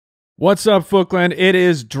What's up, Footland? It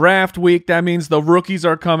is draft week. That means the rookies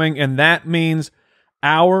are coming, and that means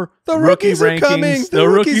our rookie rankings. The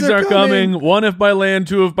rookies are coming. One if by land,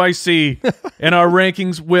 two if by sea. And our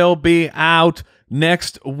rankings will be out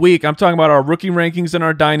next week. I'm talking about our rookie rankings and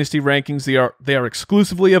our dynasty rankings. They are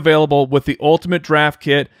exclusively available with the Ultimate Draft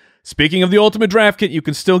Kit. Speaking of the Ultimate Draft Kit, you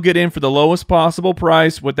can still get in for the lowest possible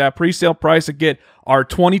price with that pre-sale price and get our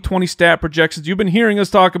 2020 stat projections. You've been hearing us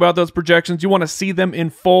talk about those projections. You want to see them in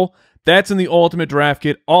full? That's in the Ultimate Draft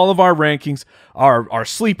Kit. All of our rankings, our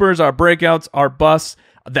sleepers, our breakouts, our busts.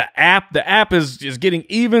 The app is getting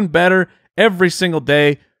even better every single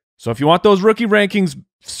day. So if you want those rookie rankings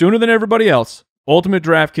sooner than everybody else,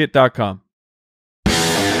 ultimatedraftkit.com.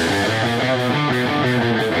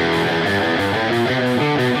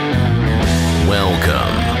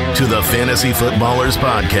 Welcome to the Fantasy Footballers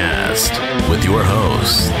Podcast with your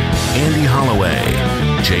hosts, Andy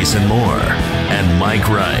Holloway, Jason Moore, and Mike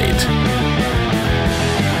Wright.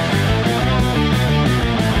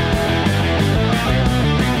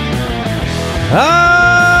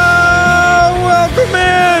 Welcome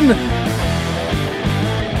in!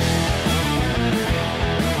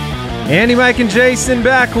 Andy, Mike, and Jason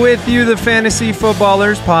back with you, the Fantasy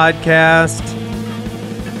Footballers Podcast.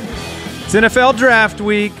 It's NFL Draft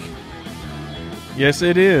Week. Yes,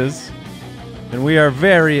 it is. And we are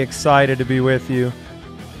very excited to be with you.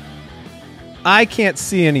 I can't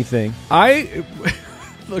see anything.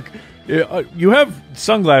 Look, you have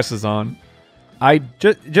sunglasses on.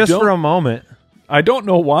 Just for a moment. I don't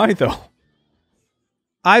know why, though.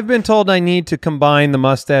 I've been told I need to combine the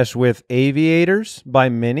mustache with aviators by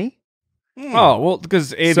Mini. Oh, well,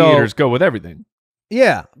 because aviators go with everything.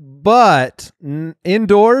 Yeah, but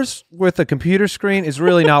indoors with a computer screen is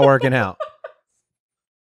really not working out.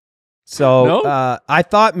 So No? I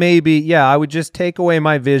thought maybe, I would just take away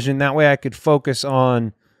my vision. That way I could focus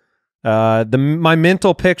on my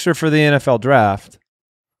mental picture for the NFL draft.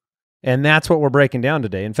 And that's what we're breaking down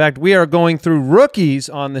today. In fact, we are going through rookies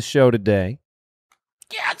on the show today.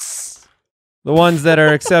 Yes! The ones that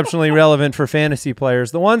are exceptionally relevant for fantasy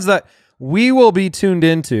players. The ones that we will be tuned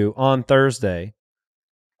into on Thursday.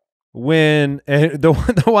 When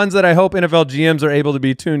the ones that I hope NFL GMs are able to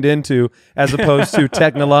be tuned into as opposed to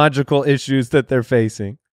technological issues that they're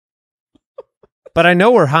facing. But I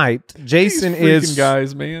know we're hyped. Jason is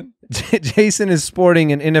guys, man. Jason is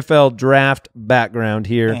sporting an NFL draft background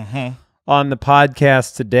here on the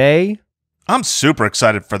podcast today. I'm super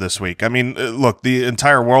excited for this week. I mean, look, the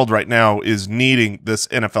entire world right now is needing this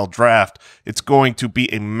NFL draft. It's going to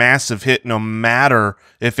be a massive hit no matter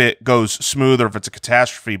if it goes smooth or if it's a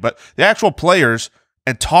catastrophe. But the actual players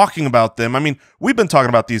and talking about them, I mean, we've been talking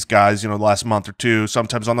about these guys, the last month or two.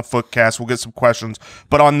 Sometimes on the Footcast, we'll get some questions.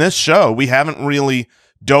 But on this show, we haven't really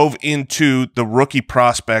dove into the rookie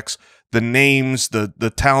prospects, the names,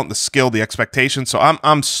 the talent, the skill, the expectations. So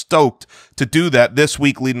I'm stoked to do that this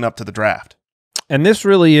week leading up to the draft. And this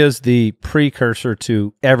really is the precursor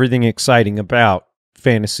to everything exciting about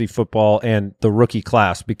fantasy football and the rookie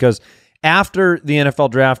class, because after the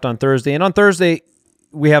NFL draft on Thursday, and on Thursday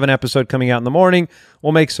we have an episode coming out in the morning,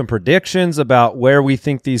 we'll make some predictions about where we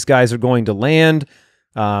think these guys are going to land.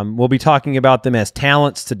 We'll be talking about them as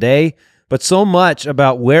talents today, but so much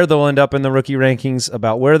about where they'll end up in the rookie rankings,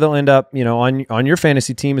 about where they'll end up, on your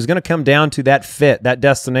fantasy team is going to come down to that fit, that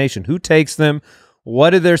destination. Who takes them? What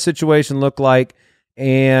did their situation look like?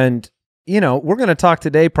 And, we're going to talk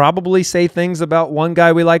today, probably say things about one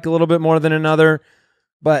guy we like a little bit more than another.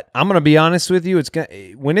 But I'm going to be honest with you,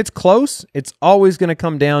 when it's close, it's always going to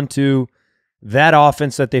come down to that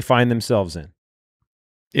offense that they find themselves in.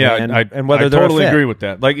 Yeah, and whether I they're totally agree with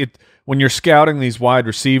that. Like when you're scouting these wide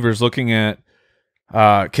receivers, looking at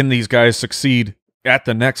can these guys succeed at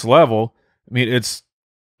the next level? I mean, it's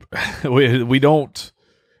we don't.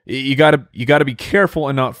 You gotta be careful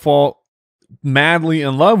and not fall madly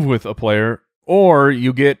in love with a player, or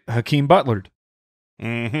you get Hakeem Butlered.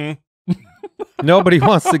 Nobody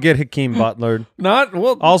wants to get Hakeem Butlered.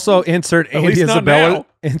 Also, insert Andy Isabella.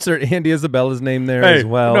 Insert Andy Isabella's name there as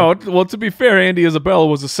well. No, well, to be fair, Andy Isabella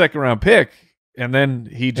was a second-round pick, and then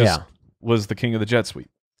he just was the king of the jet sweep.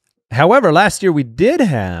 However, last year we did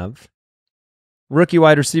have rookie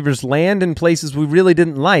wide receivers land in places we really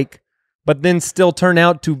didn't like, but then still turn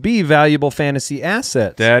out to be valuable fantasy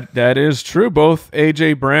assets. That is true. Both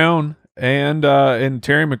A.J. Brown and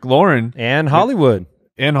Terry McLaurin. And Hollywood.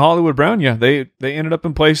 And Hollywood Brown, they ended up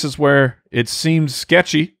in places where it seemed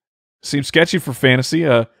sketchy. Seemed sketchy for fantasy.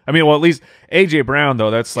 At least A.J. Brown,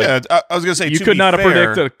 though, that's like... Yeah, I was going to say, you could not have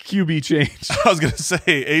predicted a QB change. I was going to say,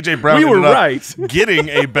 A.J. Brown we were right. getting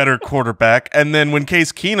a better quarterback, and then when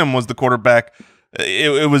Case Keenum was the quarterback,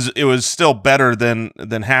 it was still better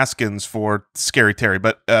than Haskins for Scary Terry.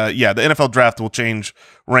 But yeah, the NFL draft will change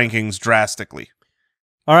rankings drastically.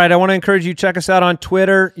 All right, I want to encourage you, check us out on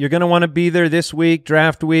Twitter. You're going to want to be there this week,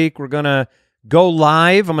 draft week. We're going to go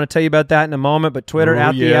live. I'm going to tell you about that in a moment. But Twitter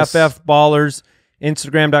at the FF Ballers,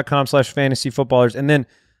 Instagram.com/fantasyfootballers, and then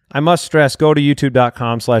I must stress, go to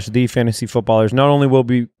youtube.com/thefantasyfootballers. Not only will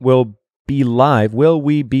we be live.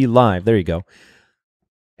 There you go.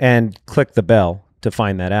 And click the bell to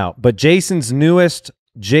find that out. But Jason's newest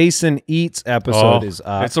Jason Eats episode is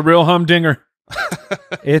up. It's a real humdinger.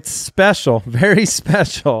 It's special, very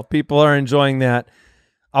special. People are enjoying that.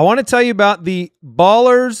 I want to tell you about the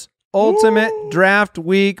Ballers Ultimate Draft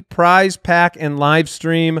Week Prize Pack and live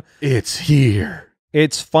stream. It's here.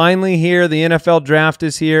 It's finally here. The NFL Draft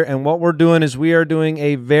is here, and what we're doing is we are doing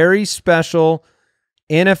a very special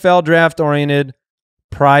NFL Draft-oriented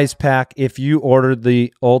prize pack if you ordered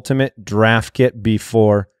the Ultimate Draft Kit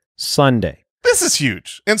before Sunday. This is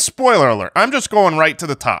huge. And spoiler alert, I'm just going right to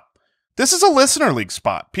the top. This is a listener league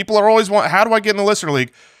spot. People are always wanting, how do I get in the listener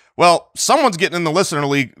league? Well, someone's getting in the listener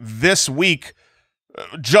league this week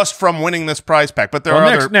just from winning this prize pack. But there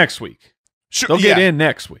are next week. Sure, they'll get in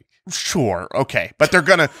next week. Sure, okay, but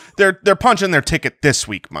they're punching their ticket this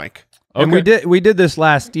week, Mike. Okay. And we did this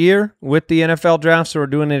last year with the NFL draft, so we're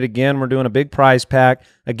doing it again. We're doing a big prize pack.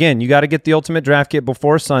 Again, you got to get the Ultimate Draft Kit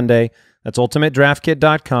before Sunday. That's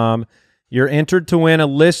ultimatedraftkit.com. You're entered to win a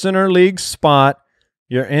listener league spot.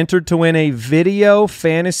 You're entered to win a video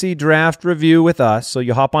fantasy draft review with us. So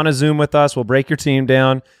you hop on a Zoom with us. We'll break your team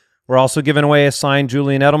down. We're also giving away a signed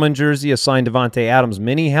Julian Edelman jersey, a signed Devontae Adams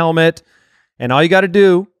mini helmet. And all you got to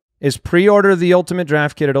do is pre-order the Ultimate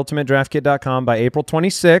Draft Kit at ultimatedraftkit.com by April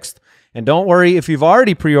 26th. And don't worry, if you've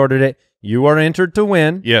already pre-ordered it, you are entered to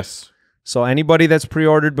win. Yes. So anybody that's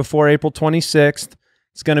pre-ordered before April 26th,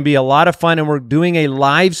 it's going to be a lot of fun, and we're doing a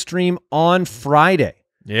live stream on Friday.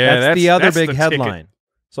 Yeah, that's the other big headline. Ticket.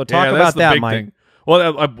 So talk about that, Mike. Thing.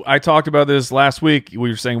 Well, I talked about this last week. We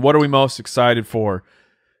were saying, what are we most excited for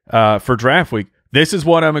draft week? This is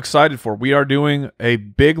what I'm excited for. We are doing a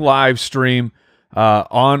big live stream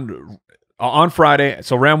on Friday.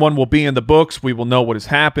 So round one will be in the books. We will know what has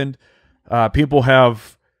happened. People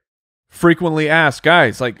have frequently asked,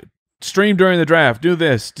 guys, like, stream during the draft, do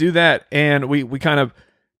this, do that. And we kind of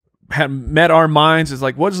had met our minds as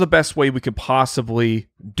like, what is the best way we could possibly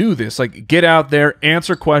do this? Like, get out there,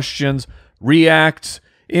 answer questions, react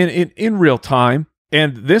in real time.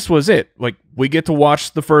 And this was it. Like, we get to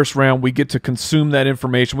watch the first round. We get to consume that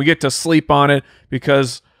information. We get to sleep on it,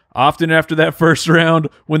 because often after that first round,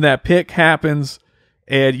 when that pick happens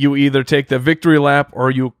and you either take the victory lap or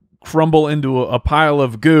you crumble into a pile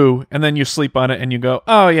of goo, and then you sleep on it and you go,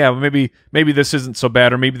 oh yeah, maybe this isn't so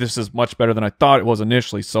bad, or maybe this is much better than I thought it was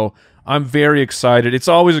initially. So I'm very excited. It's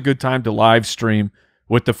always a good time to live stream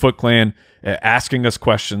with the Foot Clan asking us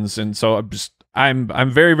questions, and so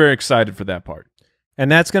I'm very, very excited for that part.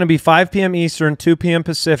 And that's going to be 5 p.m. Eastern, 2 p.m.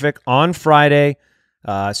 Pacific on Friday,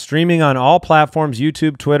 streaming on all platforms,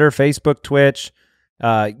 YouTube, Twitter, Facebook, Twitch.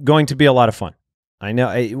 Going to be a lot of fun. I know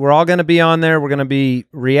we're all going to be on there. We're going to be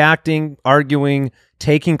reacting, arguing,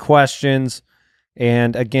 taking questions.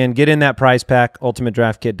 And again, get in that prize pack,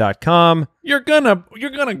 ultimatedraftkit.com. You're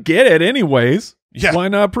gonna get it anyways. Yeah. Why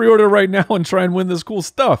not pre-order right now and try and win this cool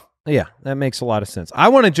stuff? Yeah, that makes a lot of sense. I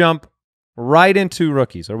want to jump right into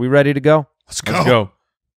rookies. Are we ready to go? Let's go. Let's go.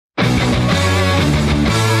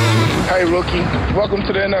 Hey, rookie. Welcome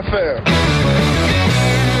to the NFL.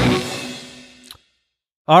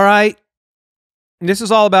 All right. This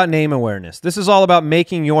is all about name awareness. This is all about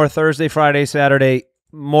making your Thursday, Friday, Saturday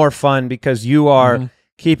more fun, because you are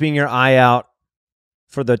keeping your eye out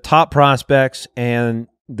for the top prospects and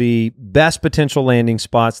the best potential landing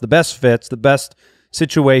spots, the best fits, the best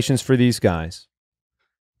situations for these guys.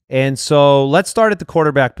 And so let's start at the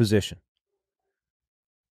quarterback position.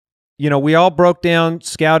 You know, we all broke down,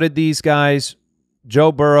 scouted these guys,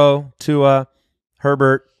 Joe Burrow, Tua,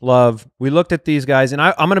 Herbert, Love. We looked at these guys, and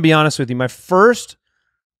I'm going to be honest with you. My first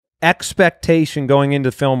expectation going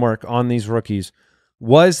into film work on these rookies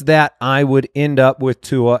was that I would end up with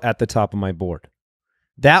Tua at the top of my board.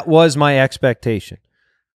 That was my expectation.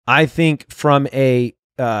 I think from a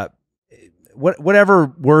whatever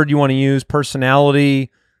word you want to use, personality,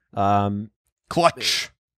 Clutch.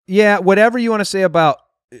 Yeah, whatever you want to say about,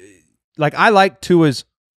 like, I like Tua's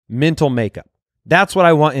mental makeup. That's what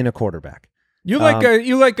I want in a quarterback. You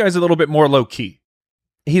like guys a little bit more low key.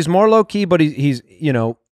 He's more low key, but he's you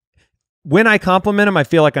know, when I compliment him, I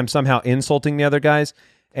feel like I'm somehow insulting the other guys,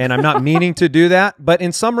 and I'm not meaning to do that. But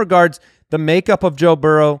in some regards, the makeup of Joe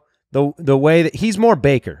Burrow, the way that he's more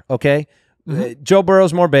Baker, okay? Joe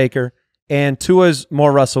Burrow's more Baker, and Tua's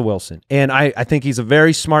more Russell Wilson. And I think he's a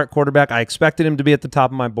very smart quarterback. I expected him to be at the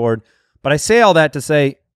top of my board, but I say all that to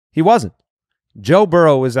say he wasn't. Joe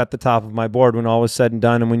Burrow was at the top of my board when all was said and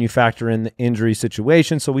done, and when you factor in the injury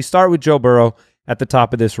situation. So we start with Joe Burrow at the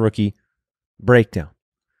top of this rookie breakdown.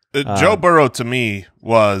 Joe Burrow, to me,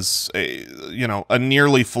 was a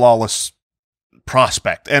nearly flawless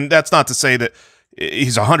prospect. And that's not to say that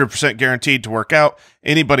he's 100% guaranteed to work out.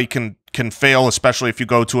 Anybody can fail, especially if you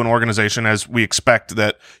go to an organization, as we expect,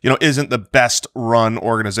 that isn't the best run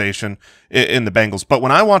organization in the Bengals. But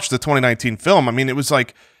when I watched the 2019 film, I mean, it was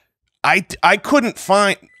like I couldn't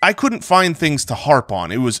find things to harp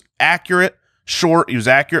on. It was accurate, short. He was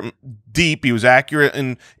accurate, deep. He was accurate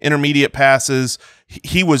in intermediate passes.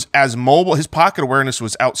 He was as mobile. His pocket awareness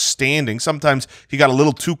was outstanding. Sometimes he got a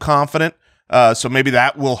little too confident. So maybe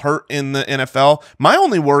that will hurt in the NFL. My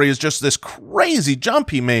only worry is just this crazy jump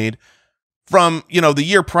he made from, the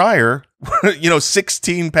year prior,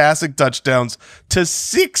 16 passing touchdowns to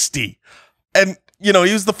 60. And, he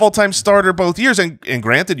was the full-time starter both years. And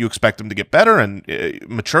granted, you expect him to get better and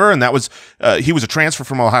mature. And that was, he was a transfer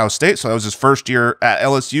from Ohio State. So that was his first year at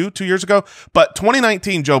LSU 2 years ago. But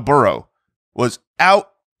 2019 Joe Burrow was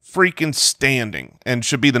out freaking standing and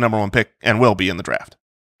should be the number 1 pick and will be in the draft.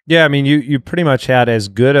 Yeah, I mean, you pretty much had as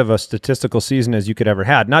good of a statistical season as you could ever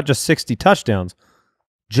had. Not just 60 touchdowns,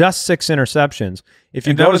 just 6 interceptions.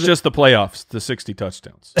 That was just the playoffs, the 60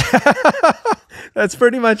 touchdowns. That's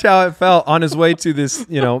pretty much how it felt on his way to this,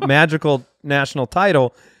 magical national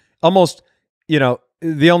title. Almost,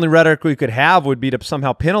 the only rhetoric we could have would be to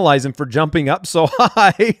somehow penalize him for jumping up so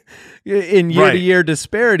high in year-to-year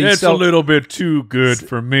disparity. It's a little bit too good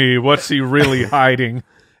for me. What's he really hiding?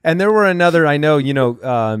 And there were another, I know,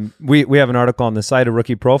 we have an article on the site, a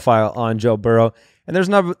rookie profile on Joe Burrow, and there's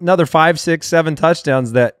another 5, 6, 7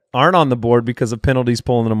 touchdowns that aren't on the board because of penalties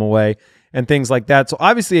pulling them away and things like that. So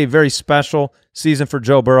obviously a very special season for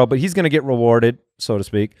Joe Burrow, but he's going to get rewarded, so to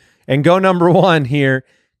speak, and go number 1 here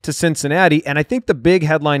to Cincinnati. And I think the big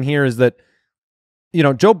headline here is that,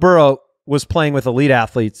 Joe Burrow was playing with elite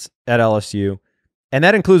athletes at LSU, and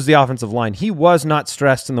that includes the offensive line. He was not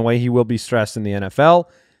stressed in the way he will be stressed in the NFL.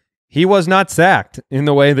 He was not sacked in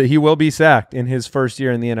the way that he will be sacked in his first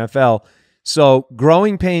year in the NFL. So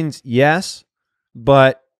growing pains, yes,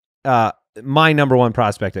 but my number 1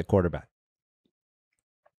 prospect at quarterback.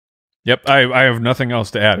 Yep, I have nothing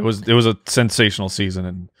else to add. It was a sensational season,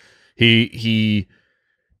 and the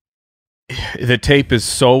tape is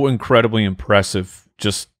so incredibly impressive,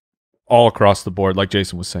 just all across the board, like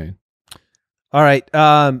Jason was saying. All right,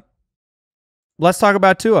 let's talk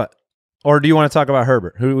about Tua. Or do you want to talk about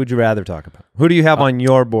Herbert? Who would you rather talk about? Who do you have on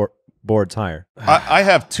your boards higher? I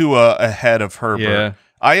have Tua ahead of Herbert. Yeah.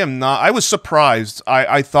 I am not. I was surprised.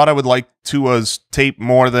 I thought I would like Tua's tape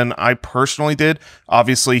more than I personally did.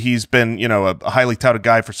 Obviously, he's been a highly touted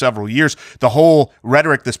guy for several years. The whole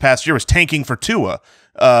rhetoric this past year was tanking for Tua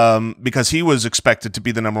because he was expected to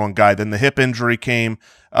be the number 1 guy. Then the hip injury came.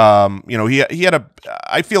 He had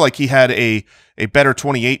I feel like he had a better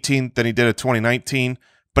 2018 than he did at 2019.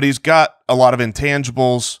 But he's got a lot of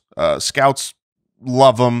intangibles. Scouts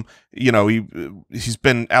love him. He's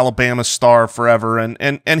been Alabama's star forever,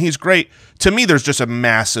 and he's great. To me, there's just a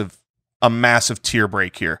massive tier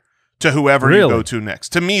break here to whoever you go to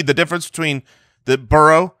next. To me, the difference between the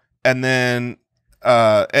Burrow and then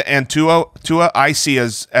and Tua, I see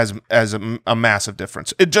as a massive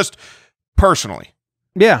difference. It just personally.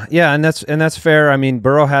 Yeah, and that's fair. I mean,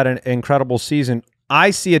 Burrow had an incredible season.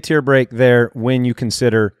 I see a tier break there when you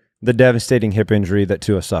consider the devastating hip injury that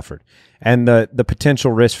Tua suffered and the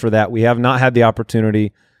potential risk for that. We have not had the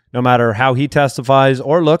opportunity, no matter how he testifies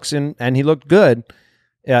or looks, and he looked good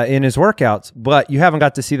in his workouts, but you haven't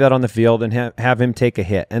got to see that on the field and have him take a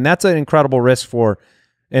hit. And that's an incredible risk for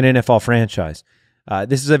an NFL franchise.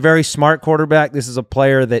 This is a very smart quarterback. This is a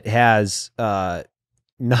player that has not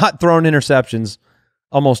thrown interceptions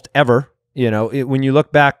almost ever. When you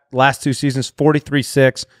look back last 2 seasons,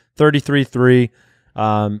 43-6,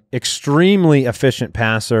 33-3, extremely efficient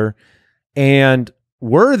passer and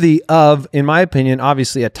worthy of, in my opinion,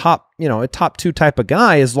 obviously a top 2 type of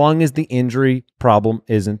guy as long as the injury problem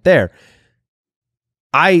isn't there.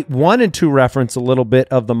 I wanted to reference a little bit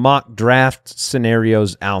of the mock draft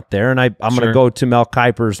scenarios out there, and I'm going to go to Mel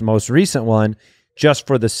Kiper's most recent one just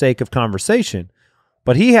for the sake of conversation.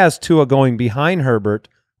 But he has Tua going behind Herbert,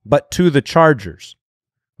 but to the Chargers,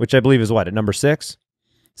 which I believe is what, at number 6?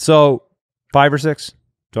 So 5 or 6?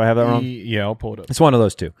 Do I have that wrong? Yeah, I'll pull it up. It's one of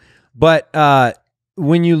those 2. But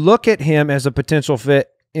when you look at him as a potential fit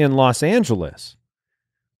in Los Angeles,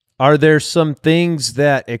 Are there some things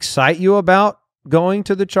that excite you about going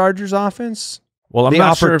to the Chargers offense? Well, I'm the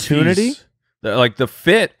not opportunity? sure if like the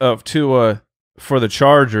fit of Tua for the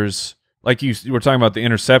Chargers, like you were talking about the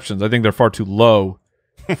interceptions, I think they're far too low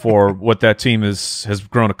for what that team has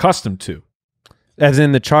grown accustomed to. As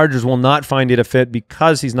in the Chargers will not find it a fit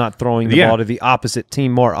because he's not throwing the ball to the opposite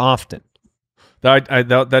team more often.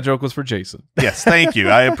 That joke was for Jason. Yes, thank you.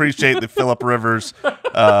 I appreciate the Phillip Rivers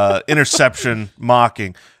interception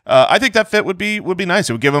mocking. I think that fit would be nice.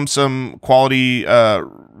 It would give him some quality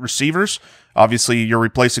receivers. Obviously, you're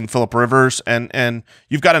replacing Phillip Rivers, and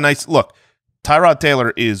you've got a nice look. Tyrod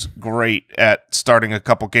Taylor is great at starting a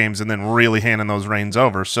couple games and then really handing those reins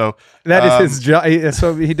over. So that is his job.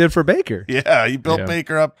 So he did for Baker. Yeah, he built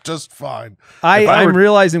Baker up just fine. I'm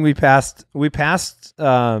realizing we passed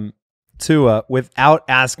Tua without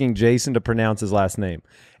asking Jason to pronounce his last name,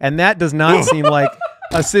 and that does not seem like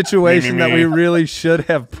a situation that we really should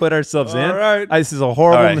have put ourselves in. All right. This is a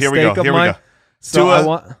horrible mistake of mine.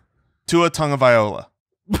 So Tua Tagovailoa.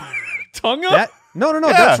 Tonga? No,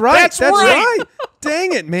 Yeah, that's right. that's right.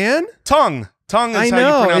 Dang it, man. Tongue is I how you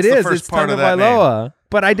know pronounce it the is. first It's part of that name. Tagovailoa,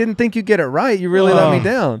 but I didn't think you'd get it right. You really let me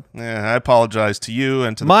down. Yeah, I apologize to you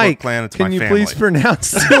and to the Mike, Foot Clan and to my family. can you please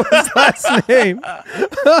pronounce Tua's last name?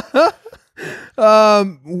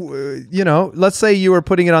 Let's say you were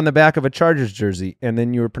putting it on the back of a Chargers jersey and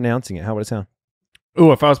then you were pronouncing it. How would it sound?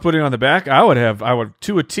 Ooh, if I was putting it on the back, I would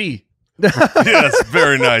Tua T. Yes,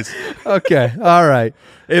 very nice. Okay, all right.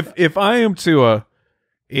 If I am Tua,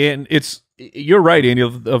 and you're right, Andy,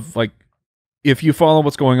 of like if you follow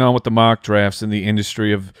what's going on with the mock drafts in the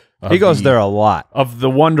industry of he goes there a lot of the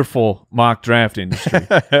wonderful mock draft industry.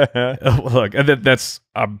 Look,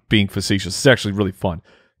 I'm being facetious. It's actually really fun,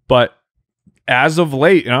 but as of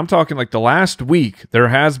late, and I'm talking like the last week, there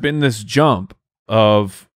has been this jump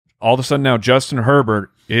of all of a sudden now Justin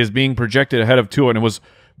Herbert is being projected ahead of Tua, and it was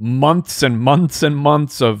months and months and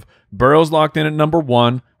months of Burrow's locked in at number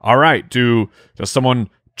 1. All right, does someone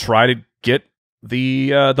try to get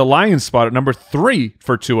the Lions spot at number 3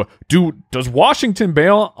 for Tua? Does Washington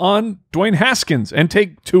bail on Dwayne Haskins and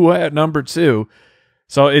take Tua at number 2?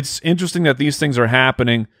 So it's interesting that these things are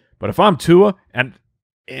happening. But if I'm Tua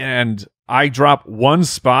and I drop one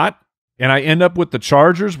spot and I end up with the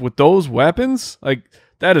Chargers with those weapons, like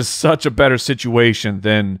that is such a better situation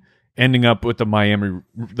than ending up with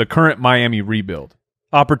the current Miami rebuild.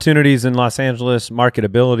 Opportunities in Los Angeles,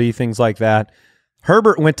 marketability, things like that.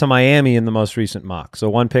 Herbert went to Miami in the most recent mock, so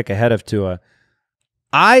 1 pick ahead of Tua.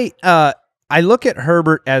 I look at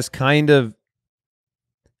Herbert as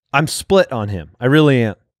I'm split on him. I really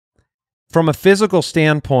am. From a physical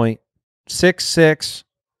standpoint, 6'6",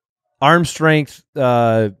 arm strength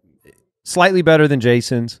slightly better than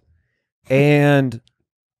Jason's, and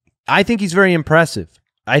I think he's very impressive.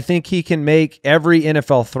 I think he can make every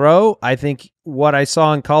NFL throw. I think what I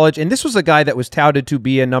saw in college, and this was a guy that was touted to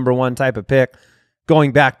be a number 1 type of pick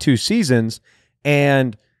going back 2 seasons,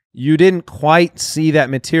 and you didn't quite see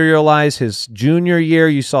that materialize his junior year.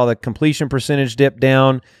 You saw the completion percentage dip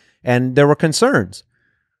down, and there were concerns.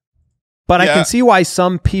 But I can see why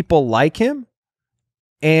some people like him,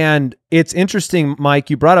 and it's interesting,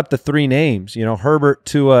 Mike, you brought up the 3 names, Herbert,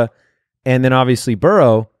 Tua, and then obviously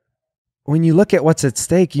Burrow. When you look at what's at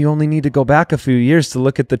stake, you only need to go back a few years to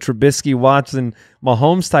look at the Trubisky, Watson,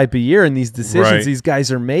 Mahomes type of year and these decisions these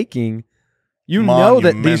guys are making. You know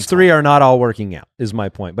that these 3 are not all working out, is my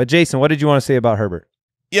point. But Jason, what did you want to say about Herbert?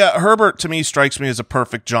 Yeah, Herbert to me strikes me as a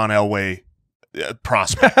perfect John Elway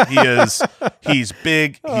prospect. He's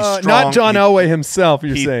big, he's strong. Not John Elway himself,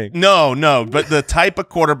 you're saying. No, but the type of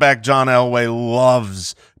quarterback John Elway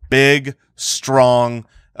loves. Big, strong,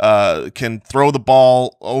 can throw the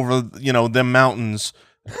ball over, them mountains.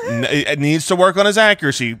 It needs to work on his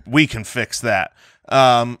accuracy. We can fix that. When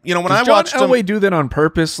I watched John Elway do that on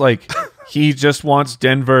purpose, like he just wants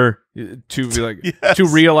Denver to be like to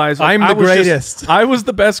realize like, I'm the greatest. I was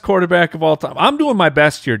the best quarterback of all time. I'm doing my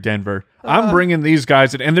best here, Denver. I'm bringing these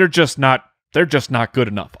guys in, and they're just not good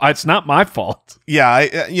enough. It's not my fault. Yeah,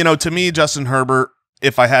 to me, Justin Herbert,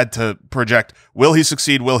 if I had to project, will he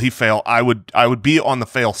succeed? Will he fail? I would be on the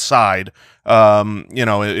fail side.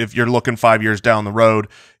 If you're looking 5 years down the road,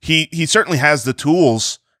 he certainly has the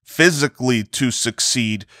tools physically to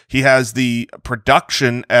succeed. He has the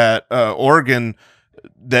production at Oregon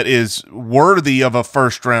that is worthy of a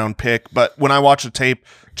first-round pick. But when I watch the tape,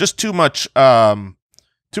 just too much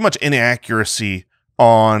inaccuracy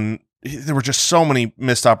on. There were just so many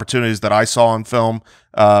missed opportunities that I saw on film,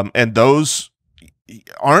 and those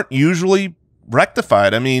aren't usually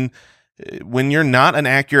rectified. I mean, when you're not an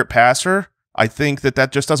accurate passer, I think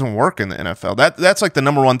that just doesn't work in the NFL. That's like the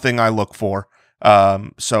number one thing I look for.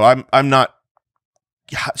 So I'm not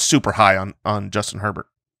super high on Justin Herbert.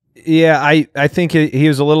 Yeah, I think he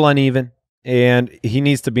was a little uneven, and he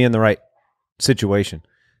needs to be in the right situation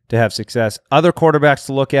to have success. Other quarterbacks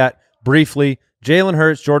to look at briefly: Jalen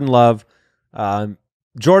Hurts, Jordan Love.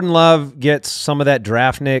 Jordan Love gets some of that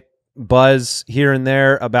draftnik buzz here and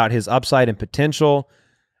there about his upside and potential.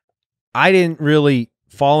 I didn't really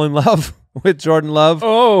fall in love with Jordan Love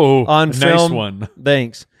on film. Nice one.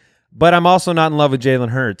 Thanks. But I'm also not in love with Jalen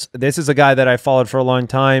Hurts. This is a guy that I followed for a long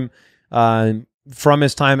time, from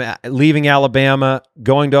his time leaving Alabama,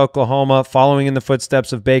 going to Oklahoma, following in the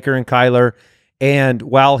footsteps of Baker and Kyler. And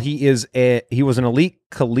while he was an elite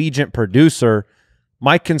collegiate producer,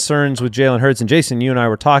 my concerns with Jalen Hurts, and Jason, you and I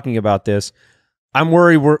were talking about this, I'm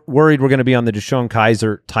worried we're going to be on the Deshaun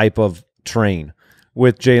Kaiser type of train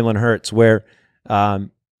with Jalen Hurts, where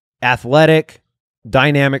athletic,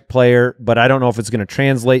 dynamic player, but I don't know if it's going to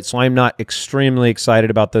translate, so I'm not extremely excited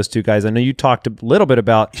about those two guys. I know you talked a little bit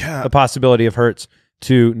about the possibility of Hurts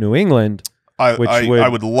to New England. I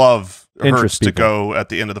would love Hurts to go at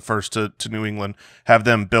the end of the first to New England, have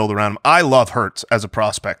them build around him. I love Hurts as a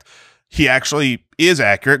prospect. He actually is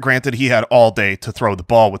accurate. Granted, he had all day to throw the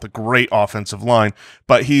ball with a great offensive line,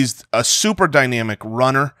 but he's a super dynamic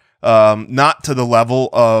runner, not to the level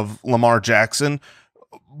of Lamar Jackson,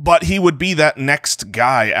 but he would be that next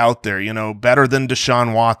guy out there, better than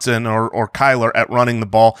Deshaun Watson or Kyler at running the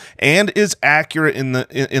ball, and is accurate in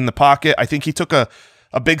the pocket. I think he took a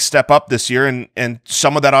big step up this year, and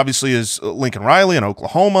some of that obviously is Lincoln Riley in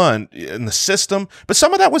Oklahoma and in the system, but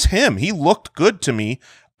some of that was him. He looked good to me.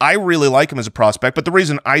 I really like him as a prospect, but the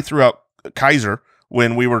reason I threw out Kaiser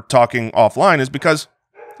when we were talking offline is because,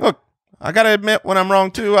 look, I got to admit when I'm wrong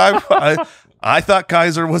too. I thought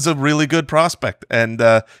Kaiser was a really good prospect, and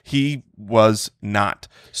he was not.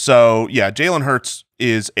 So, yeah, Jalen Hurts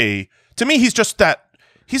to me,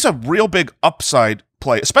 he's a real big upside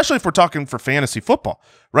play, especially if we're talking for fantasy football,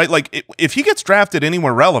 right? Like, if he gets drafted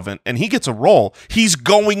anywhere relevant and he gets a role, he's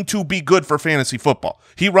going to be good for fantasy football.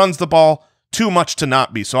 He runs the ball too much to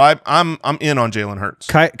not be. So I'm in on Jalen Hurts.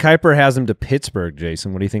 Kuiper has him to Pittsburgh,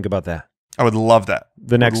 Jason. What do you think about that? I would love that.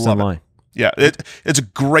 The next in line. Yeah, it's a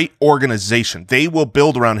great organization. They will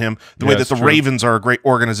build around him the way that the Ravens are a great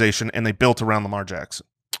organization, and they built around Lamar Jackson.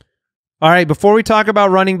 All right, before we talk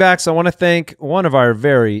about running backs, I want to thank one of our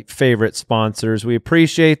very favorite sponsors. We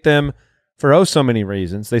appreciate them for so many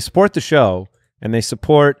reasons. They support the show, and they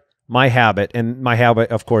support my habit, and my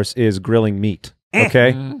habit, of course, is grilling meat.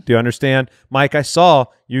 Okay? Do you understand? Mike, I saw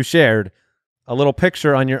you shared a little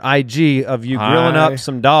picture on your IG of you grilling up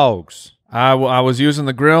some dogs. I was using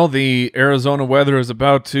the grill. The Arizona weather is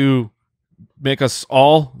about to make us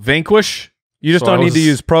all vanquish. You just don't need to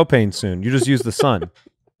use propane soon. You just use the sun.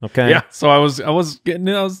 Okay? Yeah, so I was getting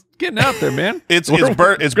out there, man. It's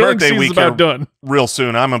birthday week about done. Real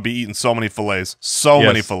soon. I'm going to be eating so many fillets.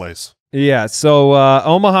 Many fillets. Yeah, so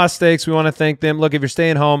Omaha Steaks, we want to thank them. Look, if you're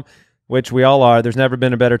staying home, which we all are, there's never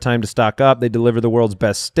been a better time to stock up. They deliver the world's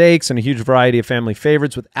best steaks and a huge variety of family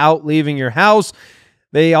favorites without leaving your house.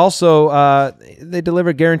 They also they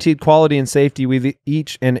deliver guaranteed quality and safety with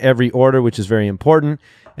each and every order, which is very important.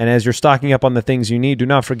 And as you're stocking up on the things you need, do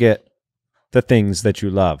not forget the things that you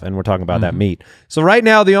love. And we're talking about that meat. So right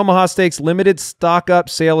now, the Omaha Steaks limited stock up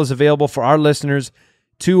sale is available for our listeners.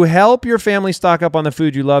 To help your family stock up on the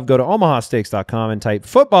food you love, go to omahasteaks.com and type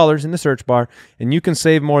footballers in the search bar, and you can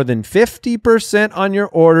save more than 50% on your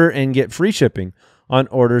order and get free shipping on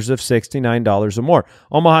orders of $69 or more.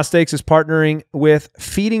 Omaha Steaks is partnering with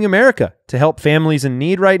Feeding America to help families in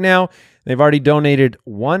need right now. They've already donated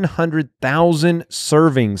 100,000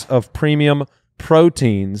 servings of premium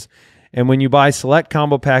proteins, and when you buy select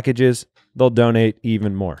combo packages, they'll donate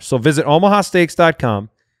even more. So visit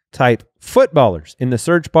omahasteaks.com, type footballers in the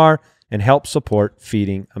search bar, and help support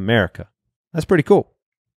Feeding America. That's pretty cool.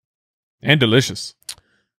 And delicious.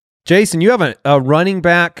 Jason, you have a running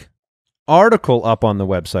back article up on the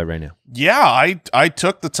website right now. Yeah, I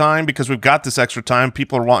took the time because we've got this extra time.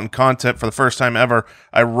 People are wanting content for the first time ever.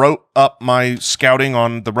 I wrote up my scouting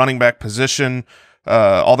on the running back position,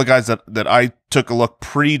 all the guys that I took a look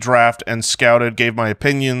pre-draft and scouted, gave my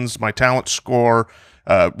opinions, my talent score,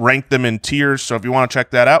 ranked them in tiers. So if you want to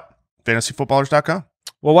check that out, fantasyfootballers.com.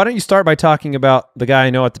 Well, why don't you start by talking about the guy I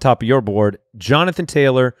know at the top of your board, Jonathan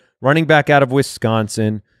Taylor, running back out of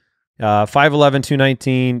Wisconsin, 5'11",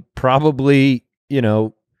 219, probably,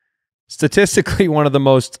 statistically one of the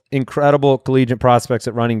most incredible collegiate prospects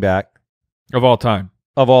at running back. Of all time.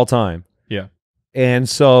 Yeah. And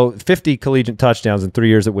so 50 collegiate touchdowns in 3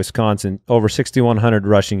 years at Wisconsin, over 6,100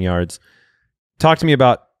 rushing yards. talk to me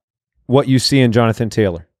about what you see in Jonathan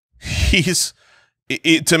Taylor.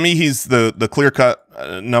 To me, he's the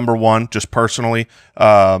clear-cut number one, just personally.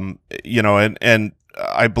 And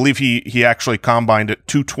I believe he actually combined at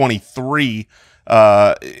 223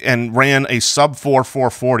 and ran a sub-4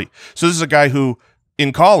 440. So this is a guy who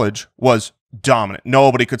in college was dominant.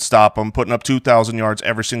 Nobody could stop him, putting up 2,000 yards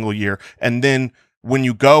every single year. And then when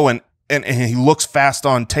you go and he looks fast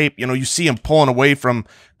on tape, you see him pulling away from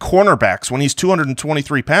cornerbacks when he's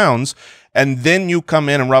 223 pounds, and then you come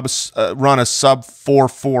in and run a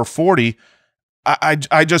sub-4 440.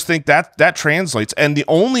 I just think that translates. And the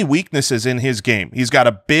only weakness is in his game. He's got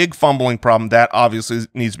a big fumbling problem that obviously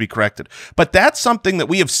needs to be corrected. But that's something that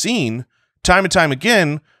we have seen time and time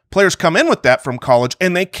again. Players come in with that from college,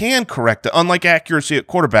 and they can correct it, unlike accuracy at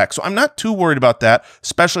quarterback. So I'm not too worried about that,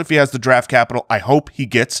 especially if he has the draft capital. I hope he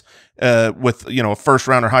gets with a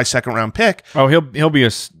first-round or high second-round pick. Oh, he'll be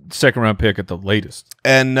a second-round pick at the latest.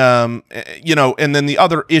 And and then the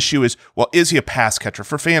other issue is, well, is he a pass catcher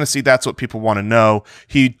for fantasy? That's what people want to know.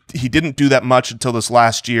 He didn't do that much until this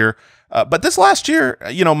last year. But this last year,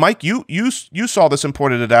 Mike, you saw this and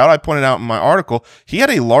pointed it out. I pointed out in my article. He had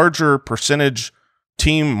a larger percentage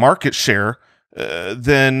team market share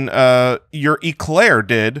than your Eclair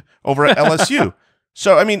did over at LSU.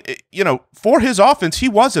 So, I mean, for his offense, he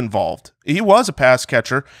was involved. He was a pass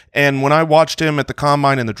catcher, and when I watched him at the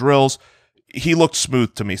combine and the drills, he looked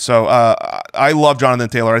smooth to me. So I love Jonathan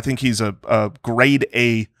Taylor. I think he's a grade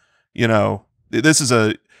A. This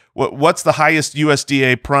is what's the highest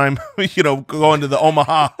USDA prime? Going to the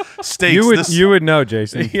Omaha Steaks. You would know,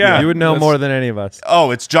 Jason. Yeah, you would know more than any of us. Oh,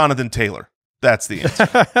 it's Jonathan Taylor. That's the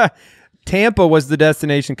answer. Tampa was the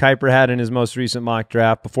destination Kuiper had in his most recent mock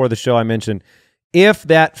draft. Before the show, I mentioned if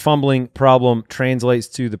that fumbling problem translates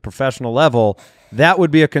to the professional level, that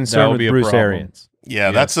would be a concern with Bruce Arians.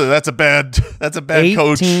 Yeah, yes. that's a bad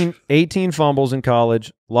coach. 18 fumbles in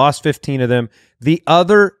college, lost 15 of them. The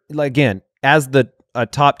other, again, as a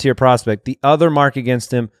top-tier prospect, the other mark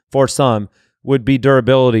against him for some would be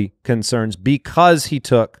durability concerns because he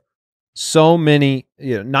took so many,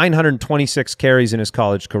 926 carries in his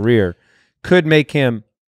college career could make him,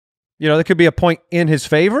 there could be a point in his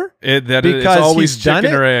favor because it's always he's done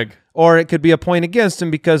it, or egg. Or it could be a point against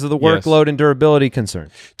him because of the workload and durability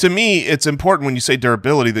concerns. To me, it's important when you say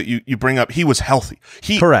durability that you bring up he was healthy.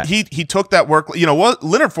 Correct. He took that work.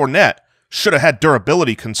 Leonard Fournette should have had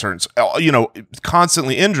durability concerns,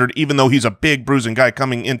 constantly injured, even though he's a big bruising guy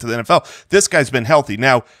coming into the NFL. This guy's been healthy.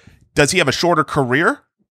 Now, does he have a shorter career?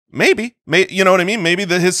 Maybe. You know what I mean? Maybe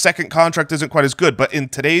his second contract isn't quite as good, but in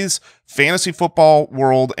today's fantasy football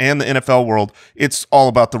world and the NFL world, it's all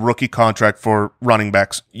about the rookie contract for running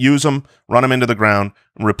backs. Use them, run them into the ground,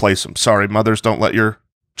 and replace them. Sorry, mothers, don't let your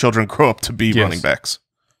children grow up to be running backs.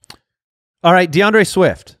 All right, DeAndre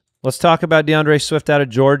Swift. Let's talk about DeAndre Swift out of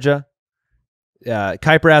Georgia.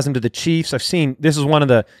 Kuiper has him to the Chiefs. I've seen this is one of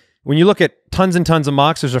the when you look at tons and tons of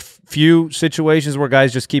mocks, there's a few situations where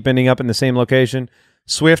guys just keep ending up in the same location.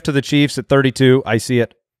 Swift to the Chiefs at 32. I see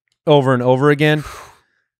it over and over again.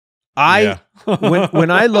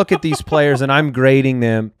 When I look at these players and I'm grading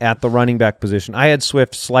them at the running back position, I had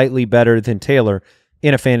Swift slightly better than Taylor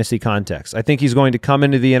in a fantasy context. I think he's going to come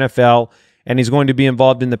into the NFL and he's going to be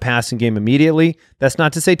involved in the passing game immediately. That's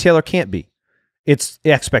not to say Taylor can't be. It's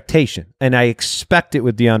the expectation, and I expect it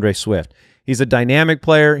with DeAndre Swift. He's a dynamic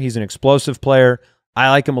player. He's an explosive player. I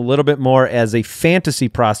like him a little bit more as a fantasy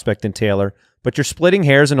prospect than Taylor, but you're splitting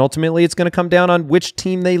hairs, and ultimately it's going to come down on which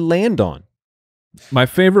team they land on. My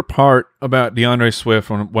favorite part about DeAndre Swift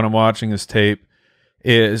when I'm watching his tape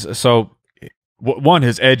is, one,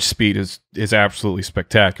 his edge speed is absolutely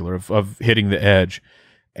spectacular of hitting the edge,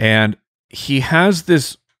 and he has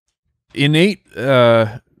this innate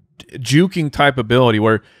juking type ability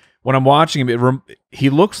where when I'm watching him, he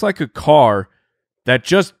looks like a car that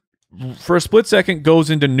just for a split second goes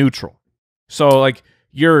into neutral. So like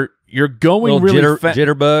you're going really fast,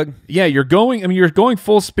 jitterbug. Yeah, you're going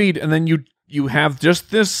full speed, and then you have just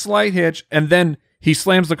this slight hitch, and then he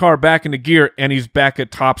slams the car back into gear, and he's back at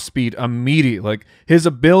top speed immediately. Like his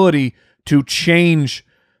ability to change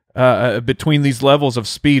between these levels of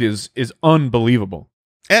speed is unbelievable.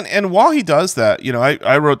 And while he does that,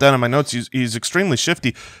 I wrote down in my notes he's extremely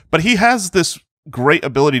shifty, but he has this great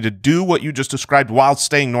ability to do what you just described while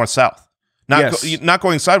staying north-south. Not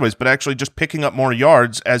going sideways, but actually just picking up more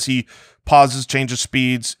yards as he pauses, changes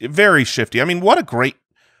speeds. Very shifty. I mean, what a great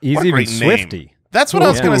He's what a even great Swifty. Name. That's what I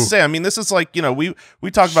was going to say. I mean, this is like,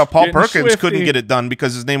 we talked about Paul Perkins Swifty. couldn't get it done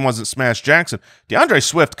because his name wasn't Smash Jackson. DeAndre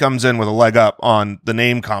Swift comes in with a leg up on the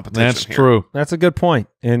name competition. That's here. true. That's a good point.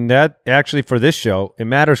 And that actually for this show, it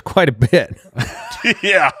matters quite a bit.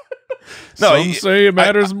 Yeah. No, Some say it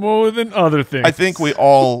matters more than other things. I think we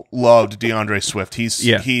all loved DeAndre Swift.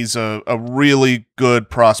 He's a really good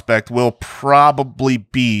prospect. Will probably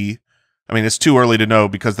be, I mean, it's too early to know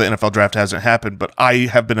because the NFL draft hasn't happened, but I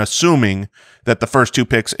have been assuming that the first 2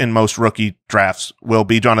 picks in most rookie drafts will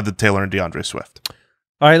be Jonathan Taylor and DeAndre Swift.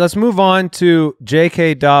 All right, let's move on to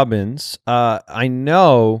J.K. Dobbins. I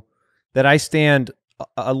know that I stand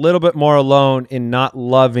a little bit more alone in not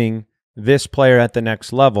loving this player at the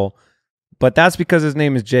next level, but that's because his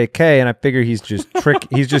name is J.K. and I figure he's just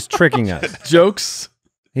tricking us. Jokes.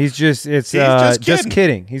 He's just just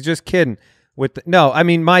kidding. He's just kidding. No, I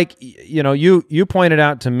mean, Mike, you pointed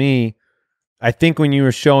out to me, I think when you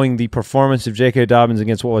were showing the performance of J.K. Dobbins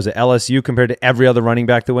against, what was it, LSU compared to every other running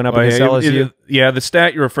back that went up against LSU? The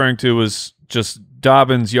stat you're referring to was just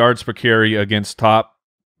Dobbins' yards per carry against top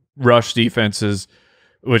rush defenses,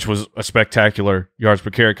 which was a spectacular yards per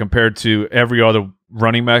carry compared to every other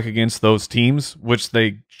running back against those teams, which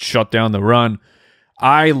they shut down the run.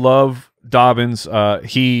 I love Dobbins.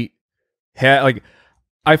 He had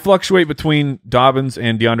I fluctuate between Dobbins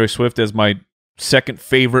and DeAndre Swift as my second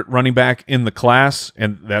favorite running back in the class,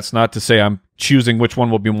 and that's not to say I'm choosing which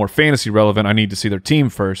one will be more fantasy relevant. I need to see their team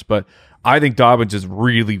first, but I think Dobbins is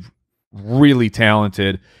really, really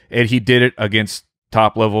talented, and he did it against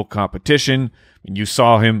top-level competition. And you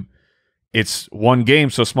saw him. It's one game,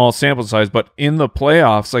 so small sample size, but in the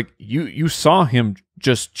playoffs, you saw him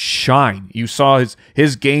just shine. You saw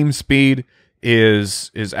his game speed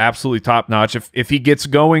is absolutely top notch. If he gets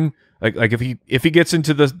going, if he gets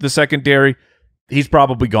into the secondary, he's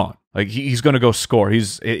probably gone. He's going to go score.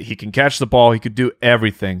 He can catch the ball. He could do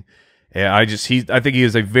everything. Yeah, I think he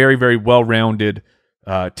is a very, very well-rounded,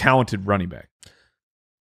 talented running back.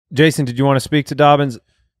 Jason, did you want to speak to Dobbins?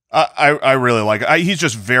 I really like it. He's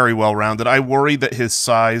just very well-rounded. I worry that his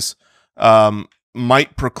size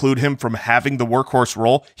might preclude him from having the workhorse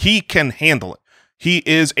role. He can handle it. He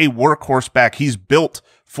is a workhorse back. He's built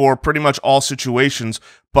for pretty much all situations.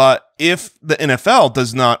 But if the NFL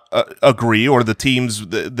does not agree, or the teams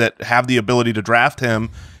that have the ability to draft him,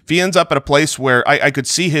 if he ends up at a place where I could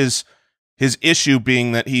see his issue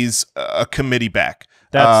being that he's a committee back.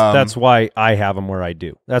 That's why I have him where I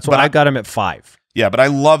do. That's why I got him at 5. Yeah, but I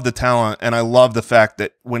love the talent, and I love the fact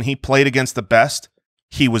that when he played against the best,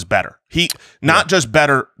 he was better. He not just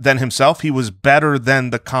better than himself, he was better than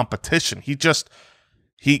the competition. And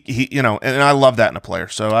I love that in a player.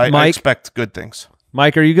 So I expect good things.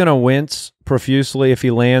 Mike, are you going to wince profusely if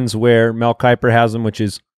he lands where Mel Kiper has him, which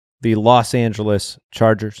is the Los Angeles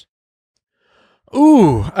Chargers?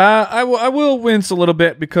 Ooh, I will wince a little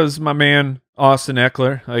bit because my man Austin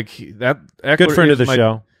Eckler, Eckler, good friend of the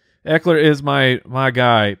show. Eckler is my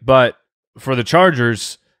guy, but for the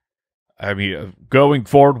Chargers, I mean, going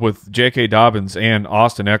forward with J.K. Dobbins and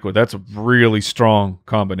Austin Eckler, that's a really strong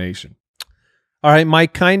combination. All right,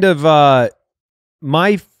 Mike,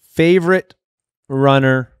 my favorite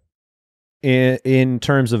runner in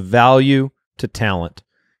terms of value to talent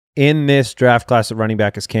in this draft class of running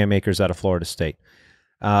back is Cam Akers out of Florida State.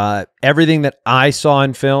 Everything that I saw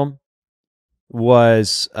in film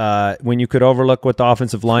was when you could overlook what the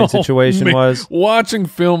offensive line situation was. Watching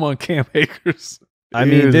film on Cam Akers. I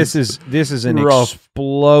mean, this is an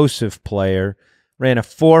explosive player. Ran a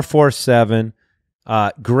 4.47.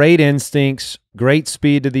 Great instincts, great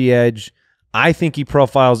speed to the edge. I think he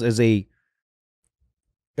profiles as a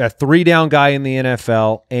 3-down guy in the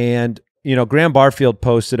NFL. And Graham Barfield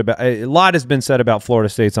posted about a lot has been said about Florida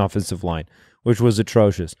State's offensive line, which was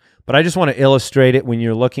atrocious. But I just want to illustrate it when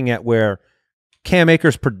you're looking at where Cam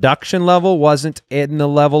Akers' production level wasn't in the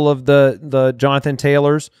level of the Jonathan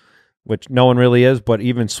Taylors, which no one really is, but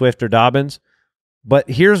even Swift or Dobbins. But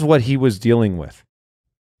here's what he was dealing with.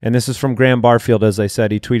 And this is from Graham Barfield, as I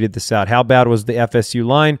said. He tweeted this out. How bad was the FSU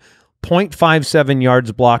line? 0.57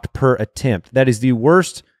 yards blocked per attempt. That is the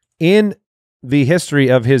worst in the history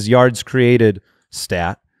of his yards created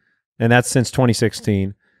stat, and that's since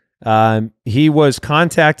 2016. He was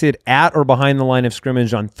contacted at or behind the line of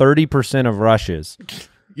scrimmage on 30% of rushes,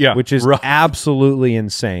 which is absolutely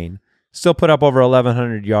insane. Still put up over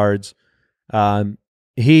 1,100 yards.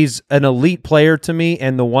 He's an elite player to me,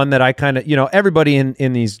 and the one that I kind of, everybody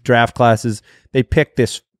in these draft classes, they pick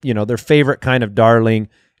this, their favorite kind of darling,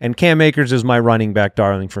 and Cam Akers is my running back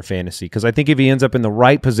darling for fantasy because I think if he ends up in the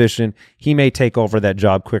right position, he may take over that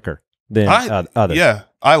job quicker than others. Yeah,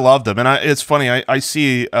 I loved him. And it's funny, I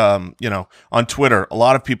see, on Twitter, a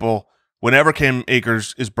lot of people, whenever Cam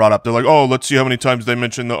Akers is brought up, they're like, oh, let's see how many times they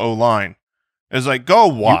mention the O-line. It's like, go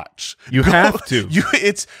watch. You have to.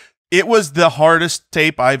 It was the hardest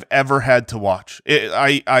tape I've ever had to watch.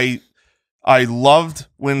 I loved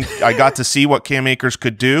when I got to see what Cam Akers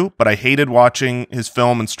could do, but I hated watching his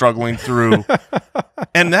film and struggling through.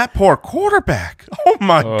 And that poor quarterback. Oh,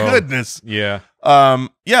 my goodness. Yeah. I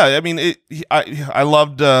mean, I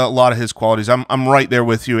loved a lot of his qualities. I'm right there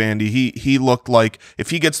with you, Andy. He looked like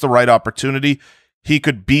if he gets the right opportunity, he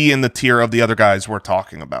could be in the tier of the other guys we're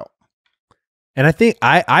talking about. And I think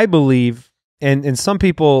I believe, and some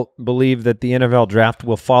people believe that the NFL draft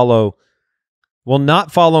will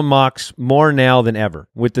not follow mocks more now than ever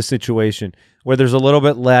with the situation where there's a little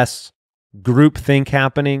bit less groupthink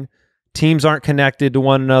happening. Teams aren't connected to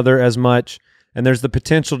one another as much, and there's the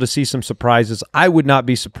potential to see some surprises. I would not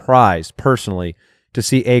be surprised, personally, to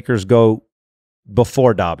see Akers go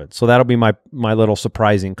before Dobbins. So that'll be my little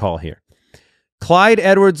surprising call here. Clyde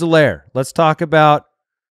Edwards-Helaire. Let's talk about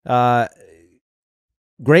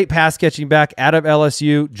great pass-catching back out of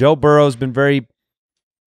LSU. Joe Burrow's been very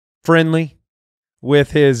friendly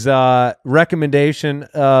with his recommendation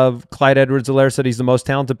of Clyde Edwards-Helaire. Said he's the most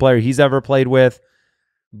talented player he's ever played with.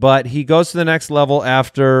 But he goes to the next level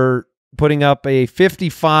after putting up a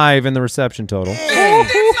 55 in the reception total.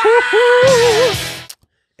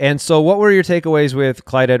 And so what were your takeaways with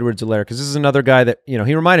Clyde Edwards-Helaire? Because this is another guy that, he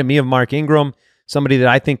reminded me of Mark Ingram, somebody that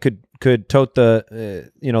I think could tote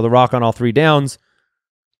the rock on all three downs.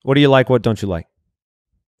 What do you like? What don't you like?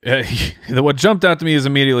 What jumped out to me is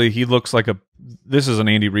immediately he looks like this is an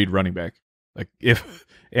Andy Reid running back.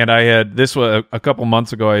 And I had this a couple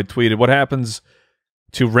months ago. I had tweeted what happens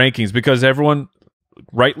to rankings because everyone,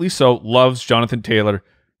 rightly so, loves Jonathan Taylor.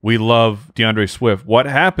 We love DeAndre Swift. What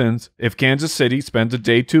happens if Kansas City spends a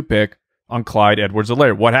day 2 pick on Clyde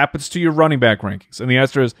Edwards-Helaire? What happens to your running back rankings? And the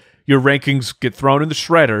answer is your rankings get thrown in the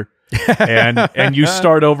shredder, and you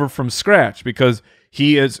start over from scratch because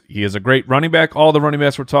he is a great running back. All the running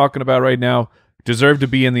backs we're talking about right now deserve to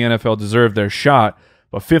be in the NFL, deserve their shot.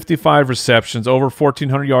 But 55 receptions, over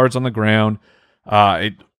 1,400 yards on the ground.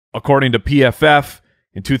 According to PFF,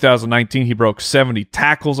 in 2019, he broke 70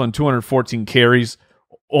 tackles on 214 carries,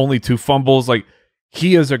 only 2 fumbles.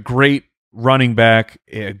 He is a great running back.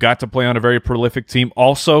 Got to play on a very prolific team,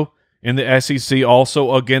 also in the SEC,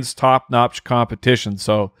 also against top-notch competition.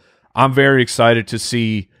 So I'm very excited to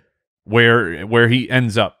see where he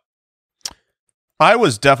ends up. I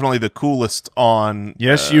was definitely the coolest on.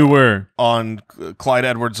 Yes, you were on Clyde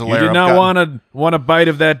Edwards-Helaire. You did not want a bite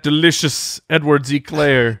of that delicious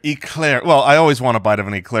Edwards-Helaire. Eclair. Well, I always want a bite of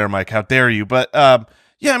an eclair, Mike. How dare you? But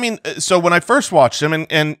yeah, I mean, so when I first watched him,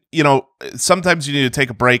 and sometimes you need to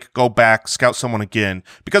take a break, go back, scout someone again,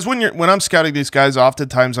 because when I'm scouting these guys,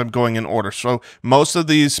 oftentimes I'm going in order. So most of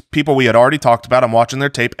these people we had already talked about, I'm watching their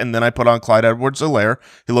tape, and then I put on Clyde Edwards-Helaire.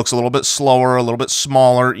 He looks a little bit slower, a little bit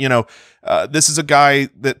smaller. This is a guy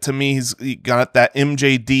that to me he got that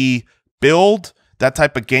MJD build, that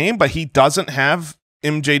type of game, but he doesn't have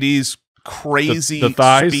MJD's crazy the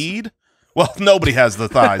thighs? Speed. Well, nobody has the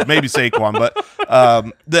thighs, maybe Saquon, but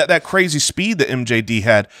that crazy speed that MJD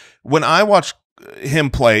had. When I watch him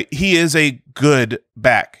play, he is a good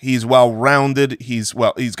back. He's well-rounded. He's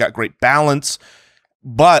got great balance,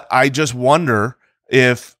 but I just wonder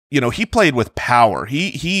if he played with power.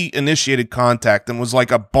 He initiated contact and was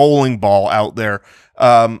like a bowling ball out there.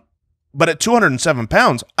 But at 207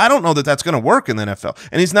 pounds, I don't know that that's going to work in the NFL.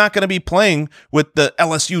 And he's not going to be playing with the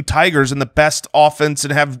LSU Tigers and the best offense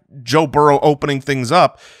and have Joe Burrow opening things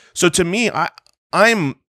up. So to me,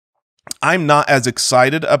 I'm not as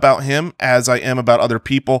excited about him as I am about other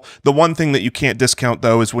people. The one thing that you can't discount,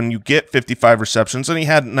 though, is when you get 55 receptions, and he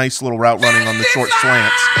had nice little route running on the short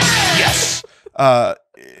slants. Yes.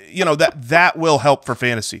 That will help for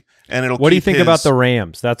fantasy. And it'll. What do you think about the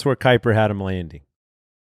Rams? That's where Kuiper had him landing.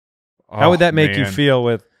 How would that make you feel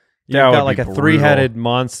with you've got like a 3-headed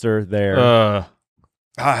monster there?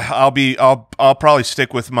 I'll probably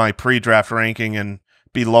stick with my pre-draft ranking and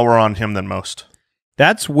be lower on him than most.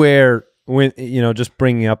 That's where just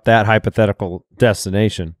bringing up that hypothetical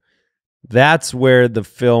destination, that's where the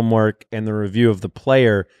film work and the review of the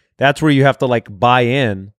player, that's where you have to buy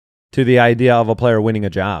in to the idea of a player winning a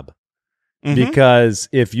job. Because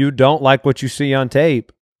if you don't like what you see on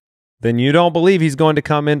tape, then you don't believe he's going to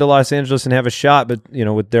come into Los Angeles and have a shot, but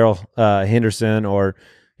with Darrell Henderson or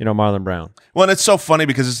Marlon Brown. Well, and it's so funny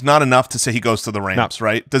because it's not enough to say he goes to the Rams,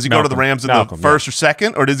 right? Does he go to the Rams in the first or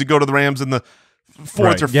second, or does he go to the Rams in the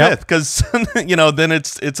fourth or fifth? Because then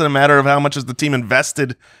it's a matter of how much is the team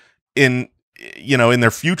invested in in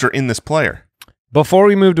their future in this player. Before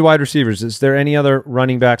we move to wide receivers, is there any other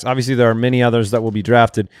running backs? Obviously, there are many others that will be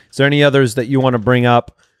drafted. Is there any others that you want to bring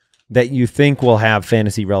up that you think will have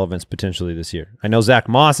fantasy relevance potentially this year? I know Zach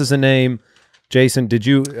Moss is a name. Jason, did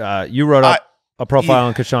you you wrote up a profile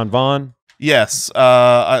on Keyshawn Vaughn? Yes,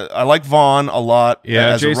 I like Vaughn a lot. Yeah,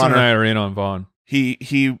 as Jason a runner. and I are in on Vaughn.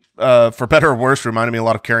 He for better or worse reminded me a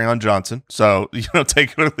lot of Kerryon Johnson. So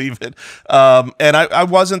take it or leave it. And I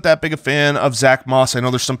wasn't that big a fan of Zach Moss. I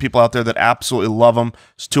know there's some people out there that absolutely love him.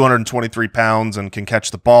 He's 223 pounds and can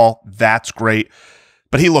catch the ball. That's great.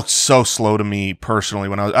 But he looked so slow to me personally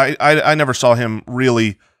when I never saw him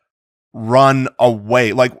really run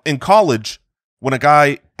away. Like in college, when a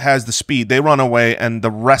guy has the speed, they run away and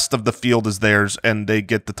the rest of the field is theirs and they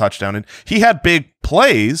get the touchdown. And he had big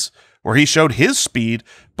plays where he showed his speed,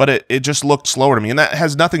 but it just looked slower to me. And that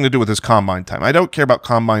has nothing to do with his combine time. I don't care about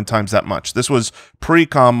combine times that much. This was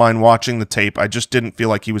pre-combine watching the tape. I just didn't feel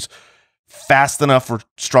like he was fast enough or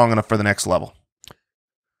strong enough for the next level.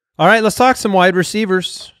 All right, let's talk some wide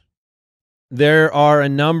receivers. There are a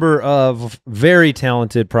number of very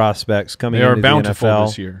talented prospects coming into the NFL. They are bountiful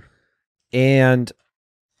this year. And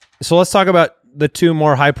so let's talk about the two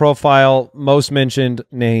more high-profile, most mentioned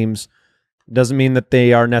names. Doesn't mean that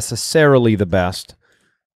they are necessarily the best.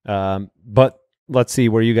 But let's see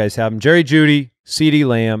where you guys have them. Jerry Jeudy, CeeDee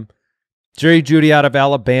Lamb. Jerry Jeudy out of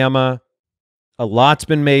Alabama. A lot's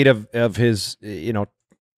been made of his,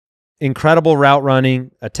 incredible route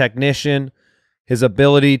running, a technician, his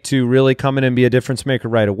ability to really come in and be a difference maker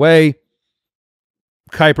right away.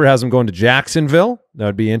 Kiper has him going to Jacksonville. That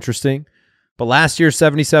would be interesting. But last year,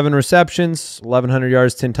 77 receptions, 1,100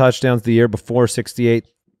 yards, 10 touchdowns. The year before, 68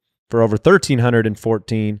 for over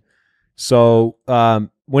 1,314. So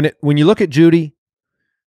when you look at Jeudy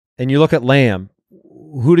and you look at Lamb,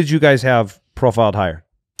 who did you guys have profiled higher?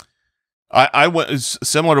 I was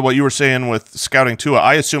similar to what you were saying with scouting Tua.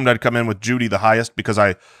 I assumed I'd come in with Jeudy the highest because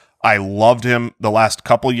I loved him the last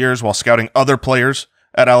couple years while scouting other players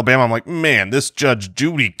at Alabama. I'm like, man, this Judge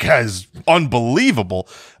Jeudy guy is unbelievable.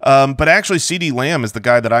 But actually, CeeDee Lamb is the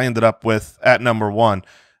guy that I ended up with at number 1.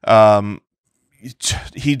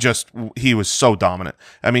 He was so dominant.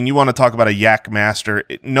 I mean, you want to talk about a yak master.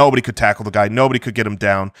 Nobody could tackle the guy. Nobody could get him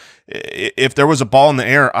down. If there was a ball in the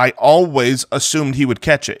air, I always assumed he would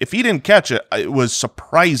catch it. If he didn't catch it, it was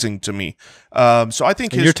surprising to me. So I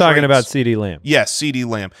think you're talking about CeeDee Lamb. Yes, CeeDee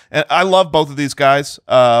Lamb. And I love both of these guys.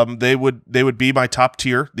 They would be my top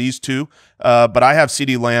tier, these two. But I have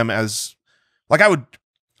CeeDee Lamb as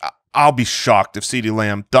I'll be shocked if CeeDee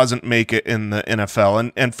Lamb doesn't make it in the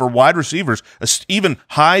NFL. And for wide receivers, even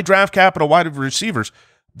high draft capital wide receivers,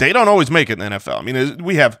 they don't always make it in the NFL. I mean,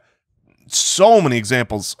 we have so many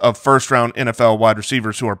examples of first-round NFL wide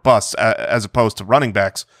receivers who are busts as opposed to running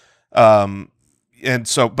backs. And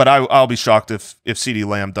so, but I'll be shocked if CeeDee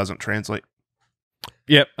Lamb doesn't translate.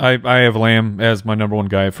 Yep, I have Lamb as my number 1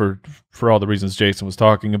 guy for all the reasons Jason was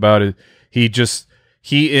talking about.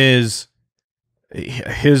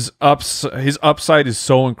 His upside is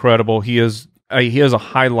so incredible. He has a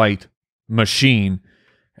highlight machine,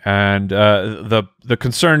 and the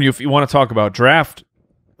concern if you want to talk about draft,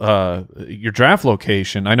 your draft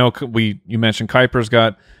location. I know you mentioned Kiper's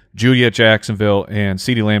got Jeudy at Jacksonville and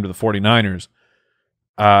CeeDee Lamb to the 49ers.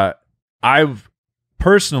 I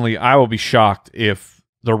will be shocked if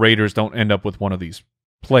the Raiders don't end up with one of these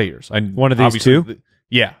players. One of these two?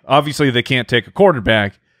 Yeah, obviously they can't take a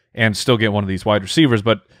quarterback and still get one of these wide receivers,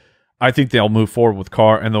 but I think they'll move forward with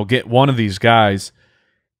Carr and they'll get one of these guys.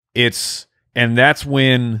 And that's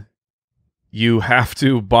when you have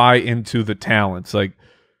to buy into the talents. Like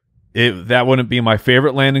that wouldn't be my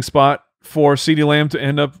favorite landing spot for CeeDee Lamb to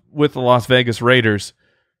end up with the Las Vegas Raiders,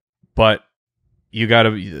 but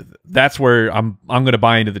that's where I'm going to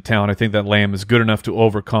buy into the talent. I think that Lamb is good enough to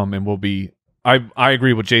overcome and will be. I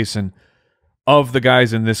agree with Jason. Of the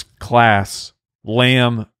guys in this class,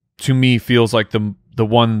 Lamb to me feels like the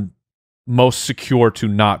one most secure to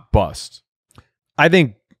not bust. I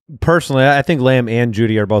think personally, Lamb and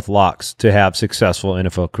Jeudy are both locks to have successful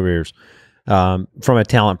NFL careers. From a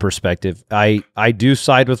talent perspective, I do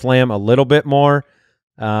side with Lamb a little bit more,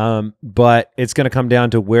 but it's going to come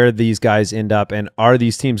down to where these guys end up, and are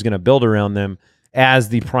these teams going to build around them as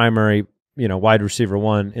the primary, wide receiver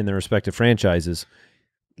 1 in their respective franchises.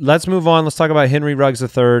 Let's move on. Let's talk about Henry Ruggs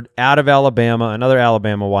III out of Alabama, another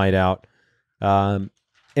Alabama wideout.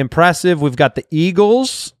 Impressive. We've got the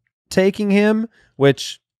Eagles taking him,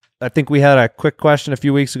 which I think we had a quick question a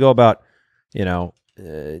few weeks ago about,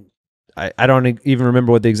 I don't even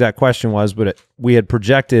remember what the exact question was, but we had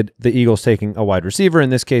projected the Eagles taking a wide receiver. In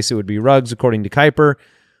this case, it would be Ruggs, according to Kiper.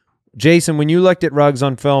 Jason, when you looked at Ruggs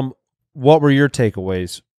on film, what were your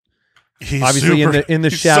takeaways? He's obviously in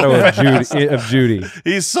the shadow of Jeudy.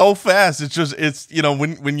 He's so fast. It's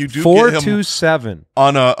when you do 4.27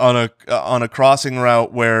 on a crossing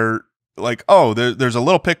route where like there's a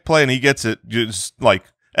little pick play and he gets it, just like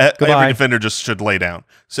every defender just should lay down.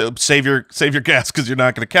 So save your gas because you're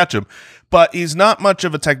not going to catch him. But he's not much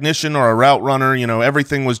of a technician or a route runner.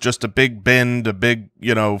 Everything was just a big bend, a big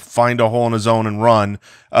find a hole in his zone and run.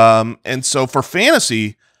 And so for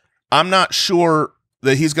fantasy, I'm not sure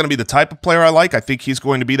that he's going to be the type of player I like. I think he's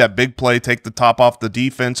going to be that big play, take the top off the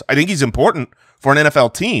defense. I think he's important for an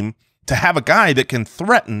NFL team to have a guy that can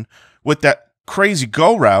threaten with that crazy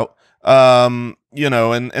go route, and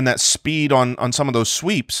that speed on some of those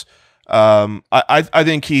sweeps. I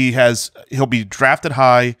think he'll be drafted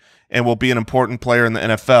high and will be an important player in the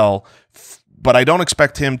NFL, but I don't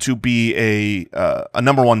expect him to be a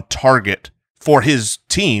number one target for his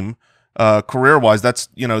team. Career-wise,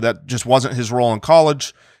 that just wasn't his role in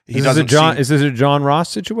college. Is this a John Ross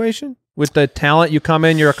situation? With the talent, you come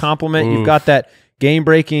in, you're a compliment. Oof. You've got that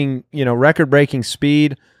game-breaking, record-breaking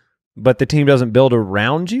speed, but the team doesn't build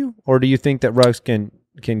around you? Or do you think that Ruggs can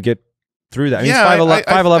get through that? I mean, he's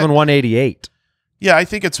 5'11", 188. Yeah, I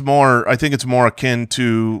think it's more akin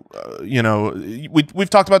to we've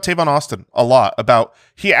talked about Tavon Austin a lot, about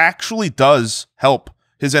he actually does help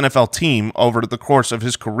his NFL team over the course of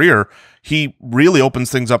his career. He really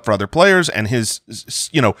opens things up for other players, and his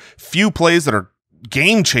few plays that are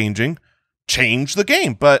game changing change the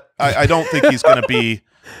game. But I don't think he's going to be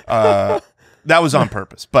that was on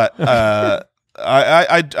purpose. But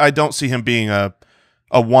I don't see him being a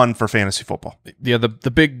one for fantasy football. Yeah,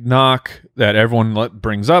 the big knock that everyone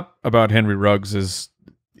brings up about Henry Ruggs is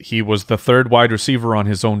he was the third wide receiver on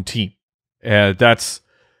his own team.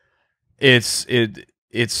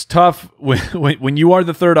 It's tough when you are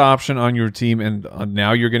the third option on your team and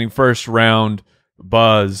now you're getting first round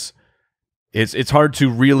buzz. It's hard to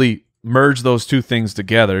really merge those two things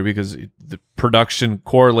together because the production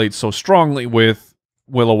correlates so strongly with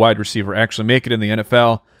will a wide receiver actually make it in the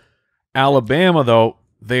NFL. Alabama, though,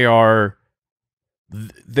 they are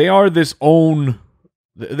their own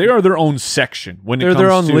section when they're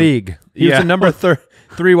their own league. He's the number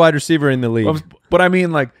 3 wide receiver in the league. But I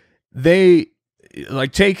mean,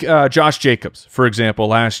 take Josh Jacobs, for example,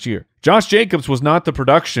 last year. Josh Jacobs was not the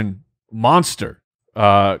production monster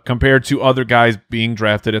compared to other guys being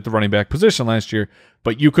drafted at the running back position last year.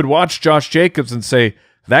 But you could watch Josh Jacobs and say,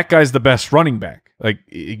 that guy's the best running back. Like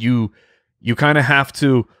you kind of have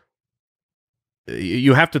to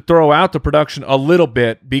throw out the production a little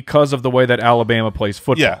bit because of the way that Alabama plays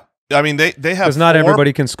football. Yeah. I mean, they have because not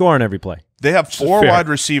everybody can score on every play. They have 4 wide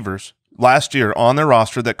receivers last year on their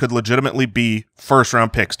roster that could legitimately be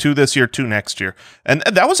first-round picks, 2 this year, 2 next year. And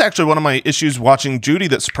that was actually one of my issues watching Jeudy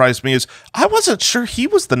that surprised me is I wasn't sure he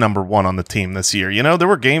was the number 1 on the team this year. There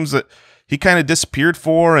were games that he kind of disappeared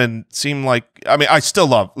for and seemed like – I mean, I still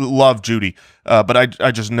love Jeudy, but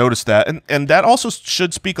I just noticed that. And that also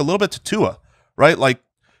should speak a little bit to Tua, right? Like,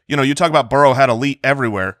 you talk about Burrow had elite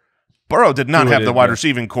everywhere. Burrow did not have the wide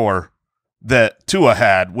receiving core that Tua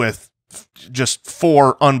had with just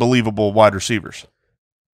 4 unbelievable wide receivers.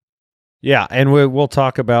 Yeah, and we'll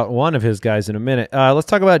talk about one of his guys in a minute. Let's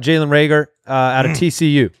talk about Jalen Reagor out of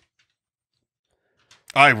TCU.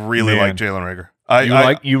 I really like Jalen Reagor.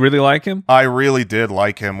 You really like him? I really did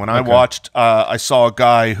like him. When I watched, I saw a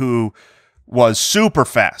guy who was super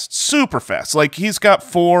fast. Like he's got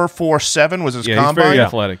 4.47 was his combine. He's very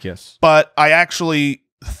athletic, yes. But I actually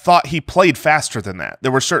thought he played faster than that.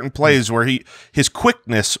 There were certain plays where his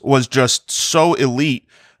quickness was just so elite.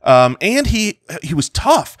 And he was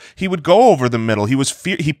tough. He would go over the middle.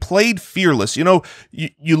 He played fearless. You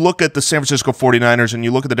look at the San Francisco 49ers and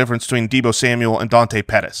you look at the difference between Deebo Samuel and Dante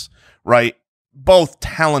Pettis, right? Both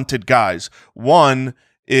talented guys. One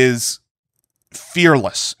is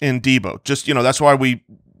fearless in Deebo. Just, that's why we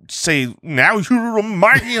say, now you're a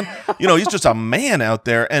man. He's just a man out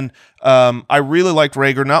there. And I really liked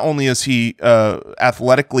Reagor. Not only is he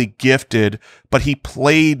athletically gifted, but he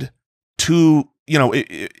played to,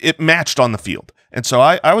 it matched on the field. And so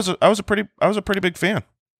I was a pretty big fan.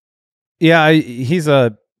 Yeah, I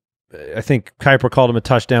think Kuiper called him a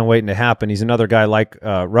touchdown waiting to happen. He's another guy like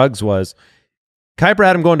Ruggs was. Kuiper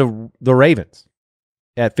had him going to the Ravens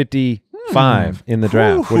at 55 in the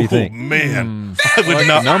draft. What do you think? Man, I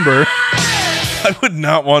would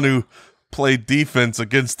not want to play defense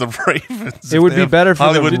against the Ravens. It would be better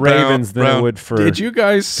for the Ravens than it would for Did you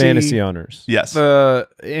guys fantasy owners. Yes.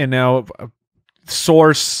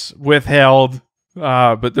 Source withheld,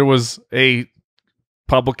 but there was a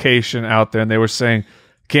publication out there, and they were saying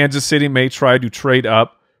Kansas City may try to trade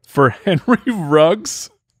up for Henry Ruggs.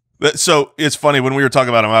 So it's funny, when we were talking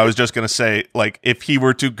about him, I was just going to say, like, if he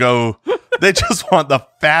were to go, they just want the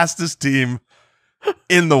fastest team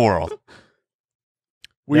in the world.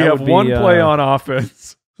 We have one play on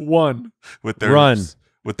offense. One. With their run.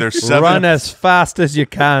 With their seventh, run as fast as you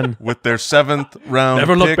can. With their 7th round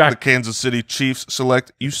Never look pick, back. the Kansas City Chiefs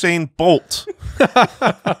select Usain Bolt.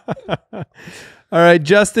 All right,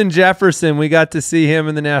 Justin Jefferson. We got to see him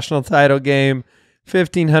in the national title game.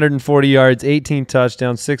 1,540 yards, 18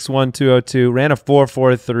 touchdowns, 6'1", 202, ran a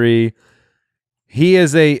 4.43. He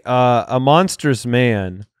is a monstrous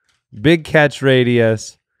man. Big catch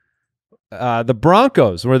radius. The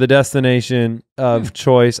Broncos were the destination of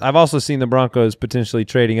choice. I've also seen the Broncos potentially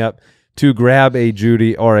trading up to grab a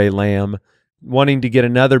Jeudy or a Lamb, wanting to get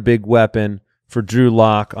another big weapon for Drew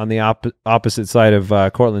Lock on the opposite side of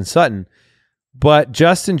Cortland Sutton. But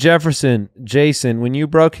Justin Jefferson, Jason, when you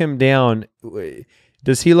broke him down,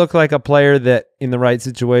 does he look like a player that in the right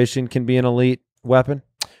situation can be an elite weapon?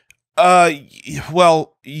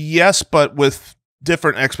 Well, yes, but with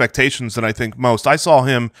different expectations than I think most. I saw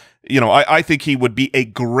him, I think he would be a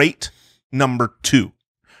great number 2.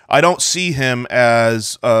 I don't see him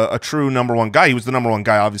as a true number 1 guy. He was the number 1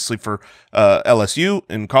 guy, obviously, for LSU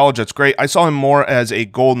in college. That's great. I saw him more as a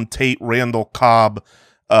Golden Tate, Randall Cobb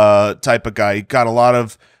type of guy. He got a lot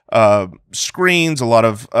of screens, a lot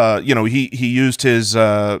of, he used his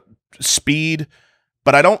speed,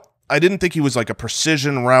 but I didn't think he was like a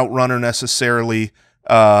precision route runner necessarily.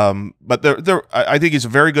 But I think he's a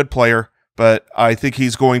very good player, but I think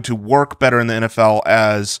he's going to work better in the NFL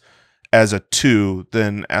as a 2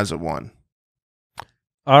 than as a 1.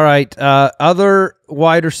 All right. Other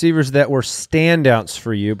wide receivers that were standouts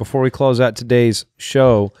for you before we close out today's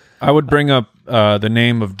show. I would bring up the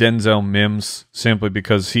name of Denzel Mims simply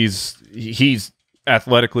because he's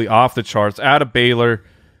athletically off the charts. Out of Baylor,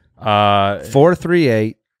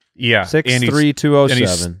 4.38. Yeah, 6'3",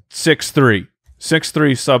 207.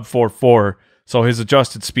 6'3", sub 4.4. So his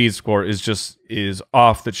adjusted speed score is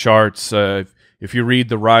off the charts. If you read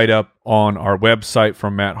the write up on our website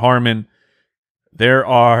from Matt Harmon, there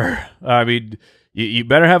are. I mean, you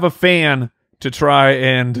better have a fan to try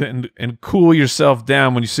and cool yourself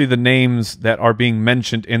down when you see the names that are being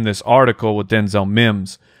mentioned in this article with Denzel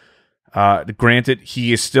Mims. Granted,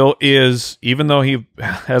 he still is, even though he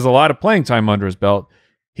has a lot of playing time under his belt,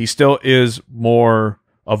 he still is more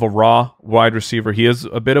of a raw wide receiver. He is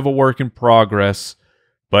a bit of a work in progress,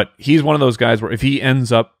 but he's one of those guys where if he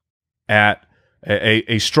ends up at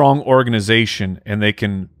a strong organization and they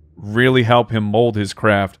can really help him mold his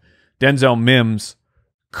craft, Denzel Mims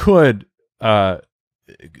could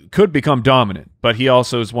become dominant, but he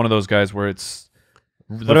also is one of those guys where it's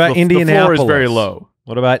what about Indianapolis? The floor is very low.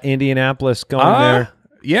 What about Indianapolis going there?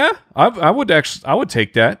 Yeah, I would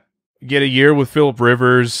take that. Get a year with Phillip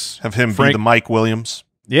Rivers, have him be the Mike Williams.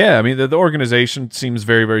 Yeah, I mean the organization seems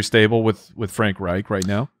very, very stable with Frank Reich right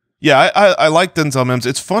now. Yeah, I like Denzel Mims.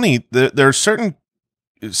 It's funny, there are certain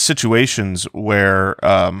situations where,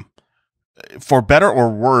 for better or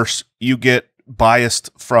worse, you get biased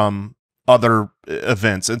from other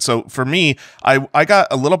events. And so for me, I got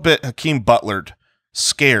a little bit Hakeem Butlered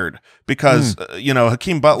scared because,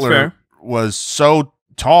 Hakeem Butler was so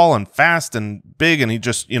tall and fast and big, and he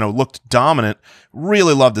just, looked dominant.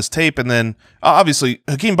 Really loved his tape. And then obviously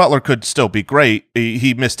Hakeem Butler could still be great.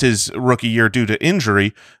 He missed his rookie year due to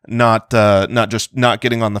injury, not just not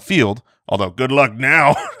getting on the field. Although good luck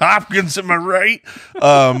now, Hopkins, am I right?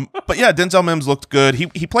 But yeah, Denzel Mims looked good.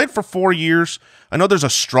 He played for 4 years. I know there's a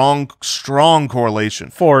strong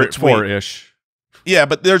correlation. Four-ish. Yeah,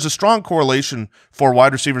 but there's a strong correlation for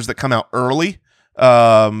wide receivers that come out early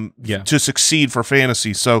to succeed for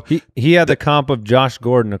fantasy. So he had the comp of Josh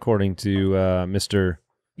Gordon, according to Mr.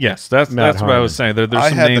 Yes, that's what I was saying. There's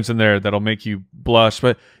some names in there that'll make you blush.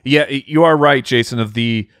 But yeah, you are right, Jason. Of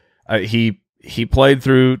the he played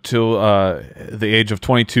through till the age of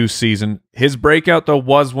 22 season. His breakout though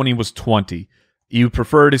was when he was 20. You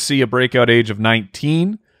prefer to see a breakout age of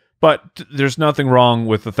 19. But there's nothing wrong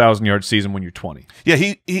with a 1,000-yard season when you're 20. Yeah,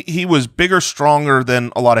 he was bigger, stronger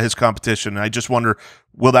than a lot of his competition. I just wonder,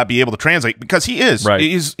 will that be able to translate? Because he is. Right.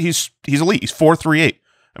 He's elite. He's 4.38.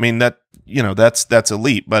 I mean, that's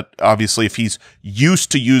elite. But obviously, if he's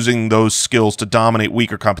used to using those skills to dominate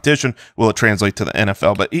weaker competition, will it translate to the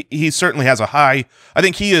NFL? But he certainly has a high. I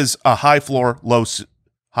think he is a high floor,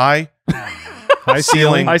 high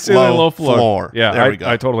ceiling, low floor. Yeah, there we go.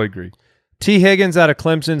 I totally agree. T. Higgins out of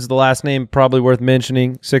Clemson's the last name probably worth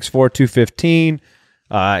mentioning, 6'4", 215.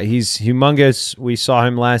 He's humongous. We saw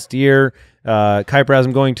him last year. Kuiper has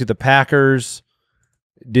him going to the Packers.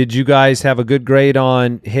 Did you guys have a good grade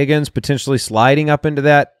on Higgins potentially sliding up into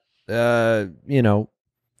that? Is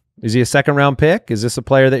he a second-round pick? Is this a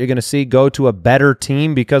player that you're going to see go to a better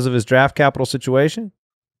team because of his draft capital situation?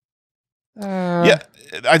 Yeah,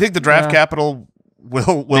 I think the draft capital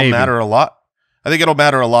will matter a lot. I think it'll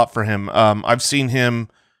matter a lot for him. I've seen him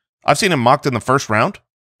mocked in the first round.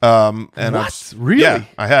 Really? Yeah,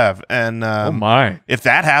 I have. And oh my! If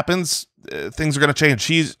that happens, things are going to change.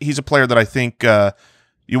 He's a player that I think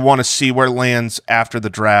you want to see where it lands after the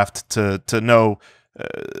draft to know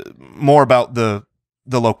more about the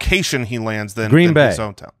location he lands than Green Bay, his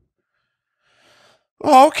own town.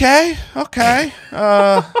 Oh, okay.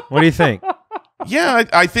 What do you think? Yeah,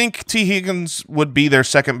 I think T. Higgins would be their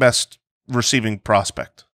second best receiving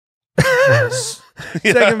prospect.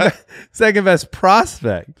 Second best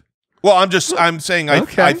prospect. Well, I'm saying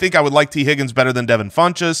I think I would like T. Higgins better than Devin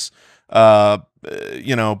Funchess. Better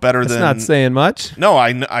That's than. Not saying much. No,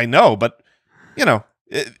 I know, but that's a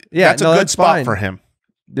good spot fine for him.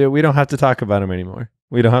 Dude, we don't have to talk about him anymore.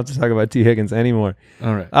 We don't have to talk about T. Higgins anymore.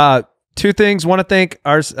 All right. Two things. Want to thank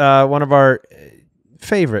one of our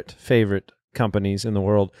favorite companies in the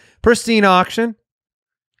world, Pristine Auction.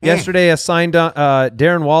 Yesterday, a signed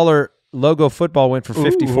Darren Waller logo football went for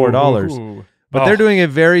 $54. But they're doing a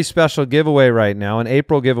very special giveaway right now, an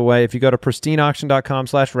April giveaway. If you go to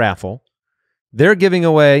pristineauction.com/raffle, they're giving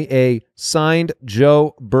away a signed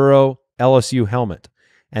Joe Burrow LSU helmet.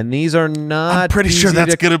 And these are not I'm pretty sure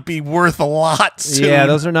that's going to be worth a lot soon. Yeah,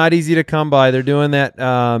 those are not easy to come by. They're doing that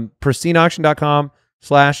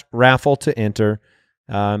pristineauction.com/raffle to enter.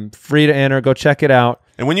 Free to enter. Go check it out.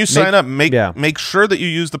 And when you sign up, make sure that you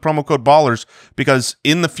use the promo code BALLERS, because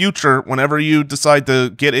in the future, whenever you decide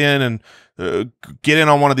to get in and get in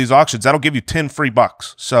on one of these auctions, that'll give you 10 free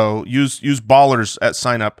bucks. So use BALLERS at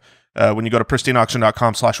sign up when you go to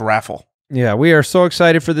pristineauction.com/raffle. Yeah, we are so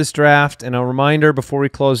excited for this draft. And a reminder before we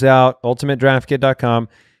close out, ultimatedraftkit.com.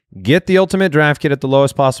 Get the Ultimate Draft Kit at the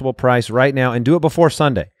lowest possible price right now, and do it before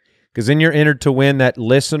Sunday, because then you're entered to win that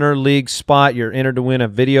Listener League spot. You're entered to win a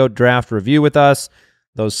video draft review with us,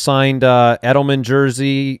 those signed Edelman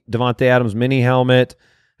jersey, Devontae Adams mini helmet.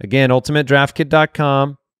 Again,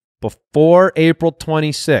 ultimatedraftkit.com before April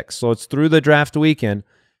 26th. So it's through the draft weekend.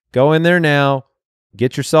 Go in there now.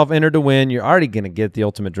 Get yourself entered to win. You're already going to get the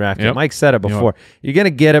Ultimate Draft Kit. Mike said it before. You're going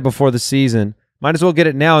to get it before the season. Might as well get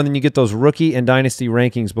it now, and then you get those rookie and dynasty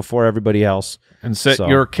rankings before everybody else. And set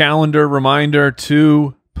your calendar reminder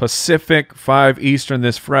to Pacific, 5 Eastern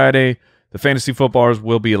this Friday. The Fantasy Footballers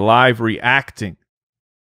will be live reacting.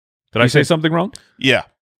 Did I say something wrong? Yeah.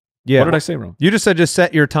 What did I say wrong? You just said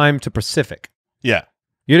set your time to Pacific. Yeah.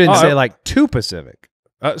 You didn't say like to Pacific.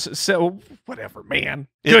 Whatever, man.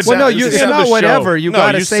 It's not whatever. You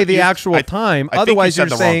got to say the actual time. Otherwise, you're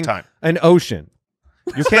saying an ocean.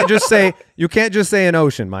 You can't just say an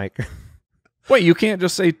ocean, Mike. Wait, you can't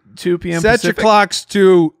just say 2 p.m. Set Pacific? your clocks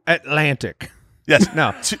to Atlantic. Yes.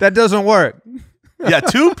 No, that doesn't work. Yeah,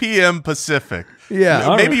 2 p.m. Pacific.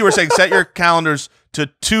 Yeah. Maybe you were saying set your calendars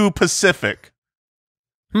to 2 Pacific.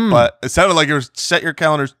 But it sounded like you were set your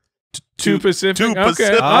calendars to 2 Pacific. 2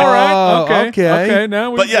 Pacific. Okay. All right. Okay.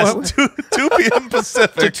 Now but yes, 2 p.m.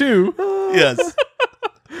 Pacific. to 2. Yes.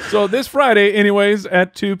 So this Friday, anyways,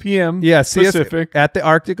 at 2 p.m. Yeah, see Pacific. Us at the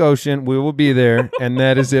Arctic Ocean. We will be there. And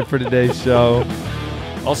that is it for today's show.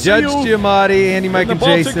 I'll see Judge you Giamatti, Andy, Mike, and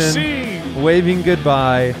Baltic Jason Sea. waving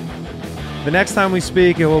goodbye. The next time we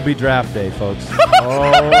speak, it will be draft day, folks.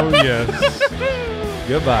 Oh, yes.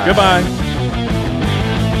 Goodbye. Goodbye.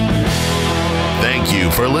 Thank you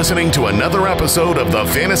for listening to another episode of the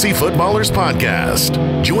Fantasy Footballers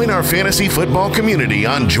Podcast. Join our fantasy football community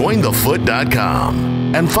on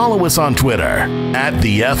jointhefoot.com and follow us on Twitter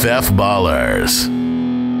 @TheFFBallers.